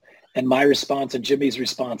to you. And my response and Jimmy's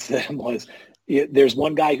response to him was, there's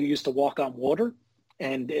one guy who used to walk on water,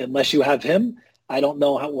 and unless you have him, I don't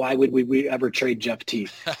know why would we ever trade Jeff Teat.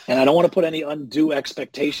 And I don't want to put any undue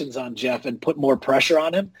expectations on Jeff and put more pressure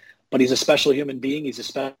on him, but he's a special human being. He's a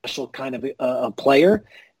special kind of a player.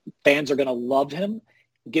 Fans are going to love him.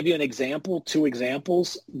 Give you an example, 2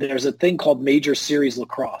 examples. There's a thing called Major Series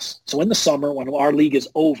Lacrosse. So in the summer, when our league is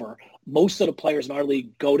over, most of the players in our league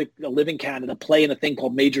live in Canada, play in a thing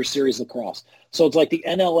called Major Series Lacrosse. So it's like the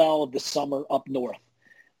NLL of the summer up north.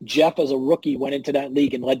 Jeff, as a rookie, went into that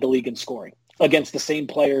league and led the league in scoring against the same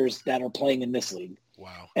players that are playing in this league.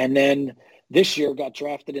 Wow. And then this year got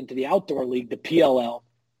drafted into the outdoor league, the PLL,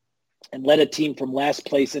 and led a team from last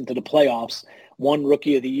place into the playoffs, won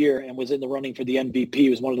Rookie of the Year, and was in the running for the MVP. He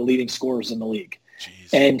was one of the leading scorers in the league.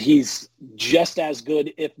 Jeez. And he's just as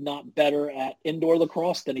good, if not better, at indoor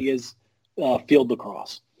lacrosse than he is field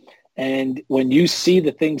lacrosse. And when you see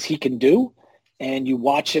the things he can do and you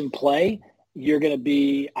watch him play, you're going to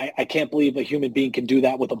be – I can't believe a human being can do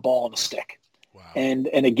that with a ball and a stick. Wow. And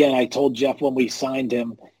again, I told Jeff when we signed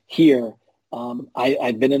him here,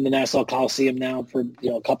 I've been in the Nassau Coliseum now for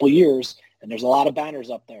a couple of years, and there's a lot of banners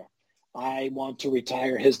up there. I want to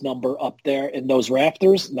retire his number up there in those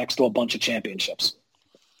rafters next to a bunch of championships.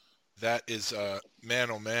 That is,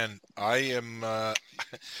 man, oh man, I am,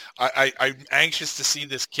 I'm anxious to see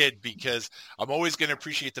this kid because I'm always going to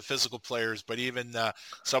appreciate the physical players, but even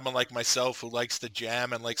someone like myself who likes the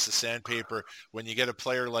jam and likes the sandpaper, when you get a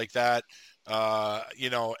player like that,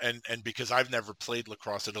 and because I've never played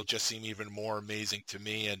lacrosse, it'll just seem even more amazing to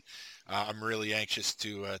me, and I'm really anxious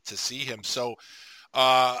to see him. So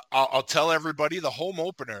I'll tell everybody the home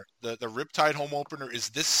opener, the Riptide home opener is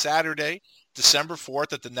this Saturday, December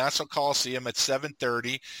 4th at the Nassau Coliseum at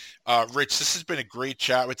 7:30. Rich, this has been a great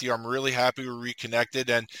chat with you. I'm really happy we reconnected,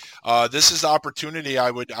 and this is the opportunity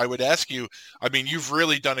I would ask you. I mean, you've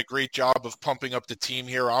really done a great job of pumping up the team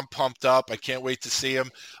here. I'm pumped up. I can't wait to see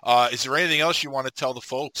him. Is there anything else you want to tell the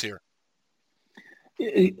folks here?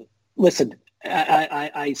 Listen,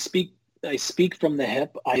 I speak from the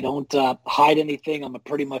hip. I don't hide anything. I'm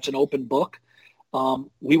pretty much an open book.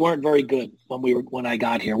 We weren't very good when I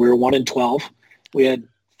got here. We were 1-12. We had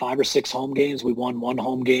 5 or 6 home games. We won 1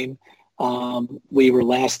 home game. We were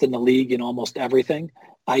last in the league in almost everything.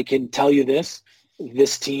 I can tell you this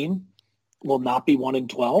team will not be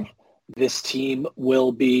 1-12. This team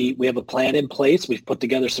will be, we have a plan in place. We've put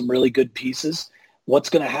together some really good pieces. What's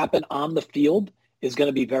going to happen on the field is going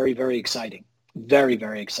to be very, very exciting. Very,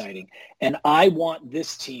 very exciting. And I want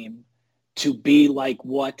this team to be like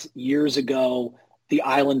what years ago the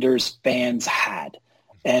Islanders fans had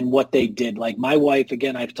and what they did. Like my wife,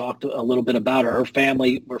 again, I've talked a little bit about her. Her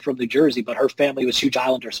family were from New Jersey, but her family was huge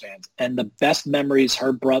Islanders fans. And the best memories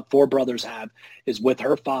her 4 brothers have is with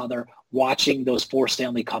her father watching those 4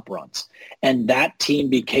 Stanley Cup runs. And that team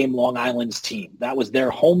became Long Island's team. That was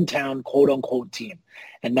their hometown, quote-unquote, team.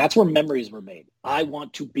 And that's where memories were made. I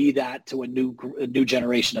want to be that to a new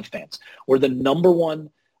generation of fans. We're the number one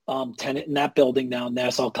tenant in that building now,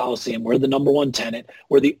 Nassau Coliseum. We're the number one tenant.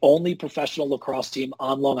 We're the only professional lacrosse team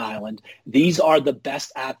on Long Island. These are the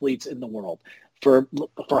best athletes in the world. For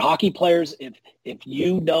hockey players, if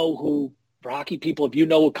you know who, for hockey people, if you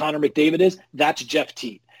know who Connor McDavid is, that's Jeff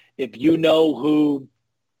Teat. If you know who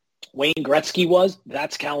Wayne Gretzky was,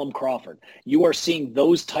 that's Callum Crawford. You are seeing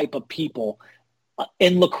those type of people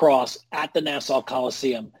in lacrosse at the Nassau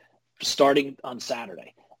Coliseum starting on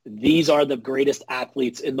Saturday. These are the greatest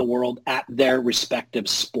athletes in the world at their respective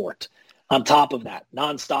sport. On top of that,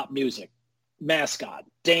 nonstop music, mascot,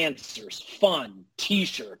 dancers, fun,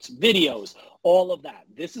 T-shirts, videos, all of that.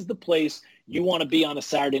 This is the place you want to be on a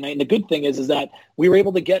Saturday night. And the good thing is that we were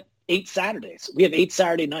able to get 8 Saturdays. We have 8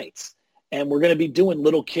 Saturday nights. And we're going to be doing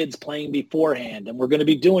little kids playing beforehand. And we're going to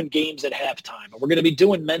be doing games at halftime. And we're going to be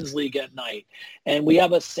doing men's league at night. And we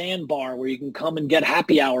have a sandbar where you can come and get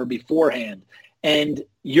happy hour beforehand. And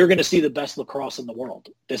you're going to see the best lacrosse in the world.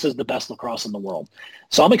 This is the best lacrosse in the world.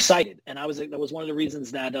 So I'm excited. And that was one of the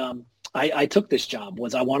reasons that I took this job,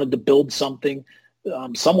 was I wanted to build something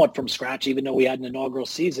somewhat from scratch, even though we had an inaugural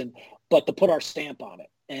season, but to put our stamp on it.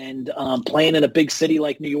 And playing in a big city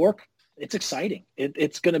like New York, it's exciting.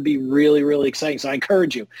 It's going to be really, really exciting. So I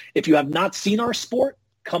encourage you, if you have not seen our sport,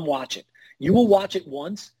 come watch it. You will watch it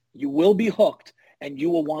once, you will be hooked, and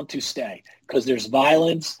you will want to stay because there's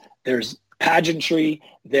violence, there's pageantry,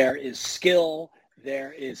 there is skill,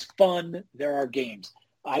 there is fun, there are games.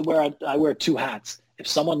 I wear 2 hats. If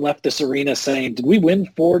someone left this arena saying, did we win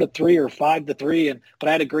 4-3 or 5-3, but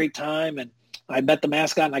I had a great time and I met the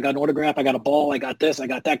mascot and I got an autograph, I got a ball, I got this, I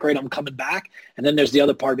got that, great, I'm coming back. And then there's the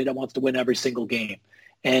other part of me that wants to win every single game.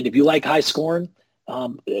 And if you like high scoring,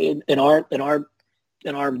 in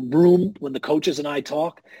our room, when the coaches and I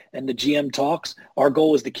talk and the GM talks, our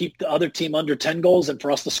goal is to keep the other team under 10 goals and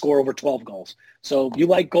for us to score over 12 goals. So you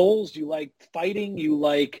like goals, you like fighting, you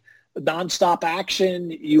like nonstop action,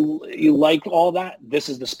 you like all that, this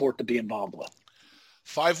is the sport to be involved with.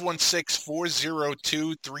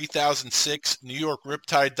 516-402-3006,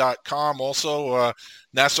 NewYorkRiptide.com. Also,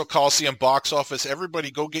 Nassau Coliseum box office. Everybody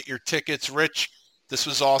go get your tickets. Rich, this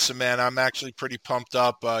was awesome, man. I'm actually pretty pumped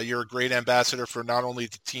up. You're a great ambassador for not only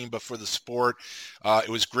the team, but for the sport. It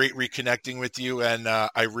was great reconnecting with you, and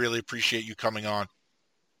I really appreciate you coming on.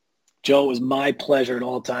 Joe, it was my pleasure at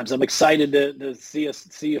all times. I'm excited to see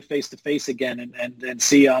you face to face again and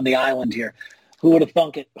see you on the island here. Who would have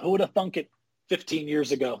thunk it? Who would have thunk it 15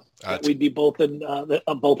 years ago that we'd be both on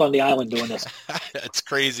the island doing this? That's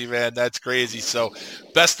crazy, man. That's crazy. So,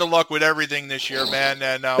 best of luck with everything this year, man.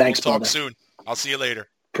 And Thanks, we'll talk brother. soon. I'll see you later.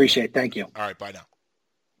 Appreciate it. Thank you. All right, bye now.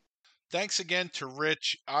 Thanks again to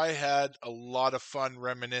Rich. I had a lot of fun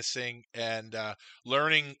reminiscing and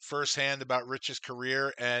learning firsthand about Rich's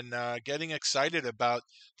career and getting excited about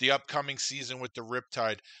the upcoming season with the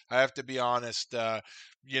Riptide. I have to be honest.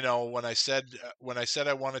 When I said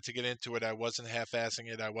I wanted to get into it, I wasn't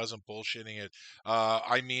half-assing it. I wasn't bullshitting it.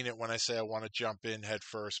 I mean it when I say I want to jump in head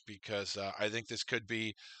first because I think this could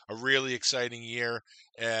be a really exciting year.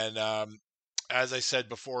 And as I said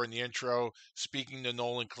before in the intro, speaking to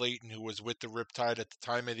Nolan Clayton, who was with the Riptide at the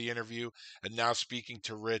time of the interview, and now speaking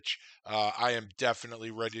to Rich, I am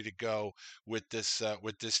definitely ready to go with this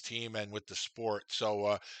team and with the sport.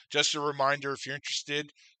 So just a reminder, if you're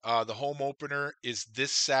interested, the home opener is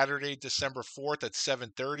this Saturday, December 4th at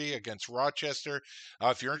 7:30 against Rochester.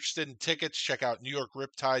 If you're interested in tickets, check out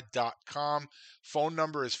NewYorkRiptide.com. Phone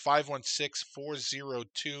number is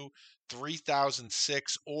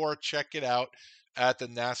 516-402-3006, or check it out at the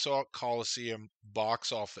Nassau Coliseum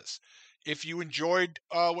box office. If you enjoyed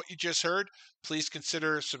what you just heard, please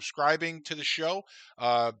consider subscribing to the show.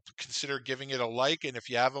 Consider giving it a like, and if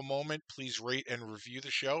you have a moment, please rate and review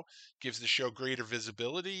the show. Gives the show greater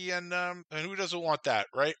visibility, and who doesn't want that,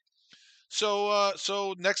 right?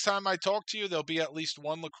 So next time I talk to you, there'll be at least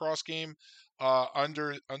one lacrosse game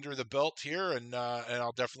under the belt here, and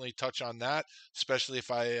I'll definitely touch on that, especially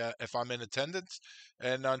if I'm in attendance.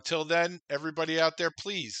 And until then, everybody out there,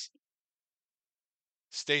 please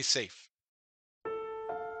stay safe.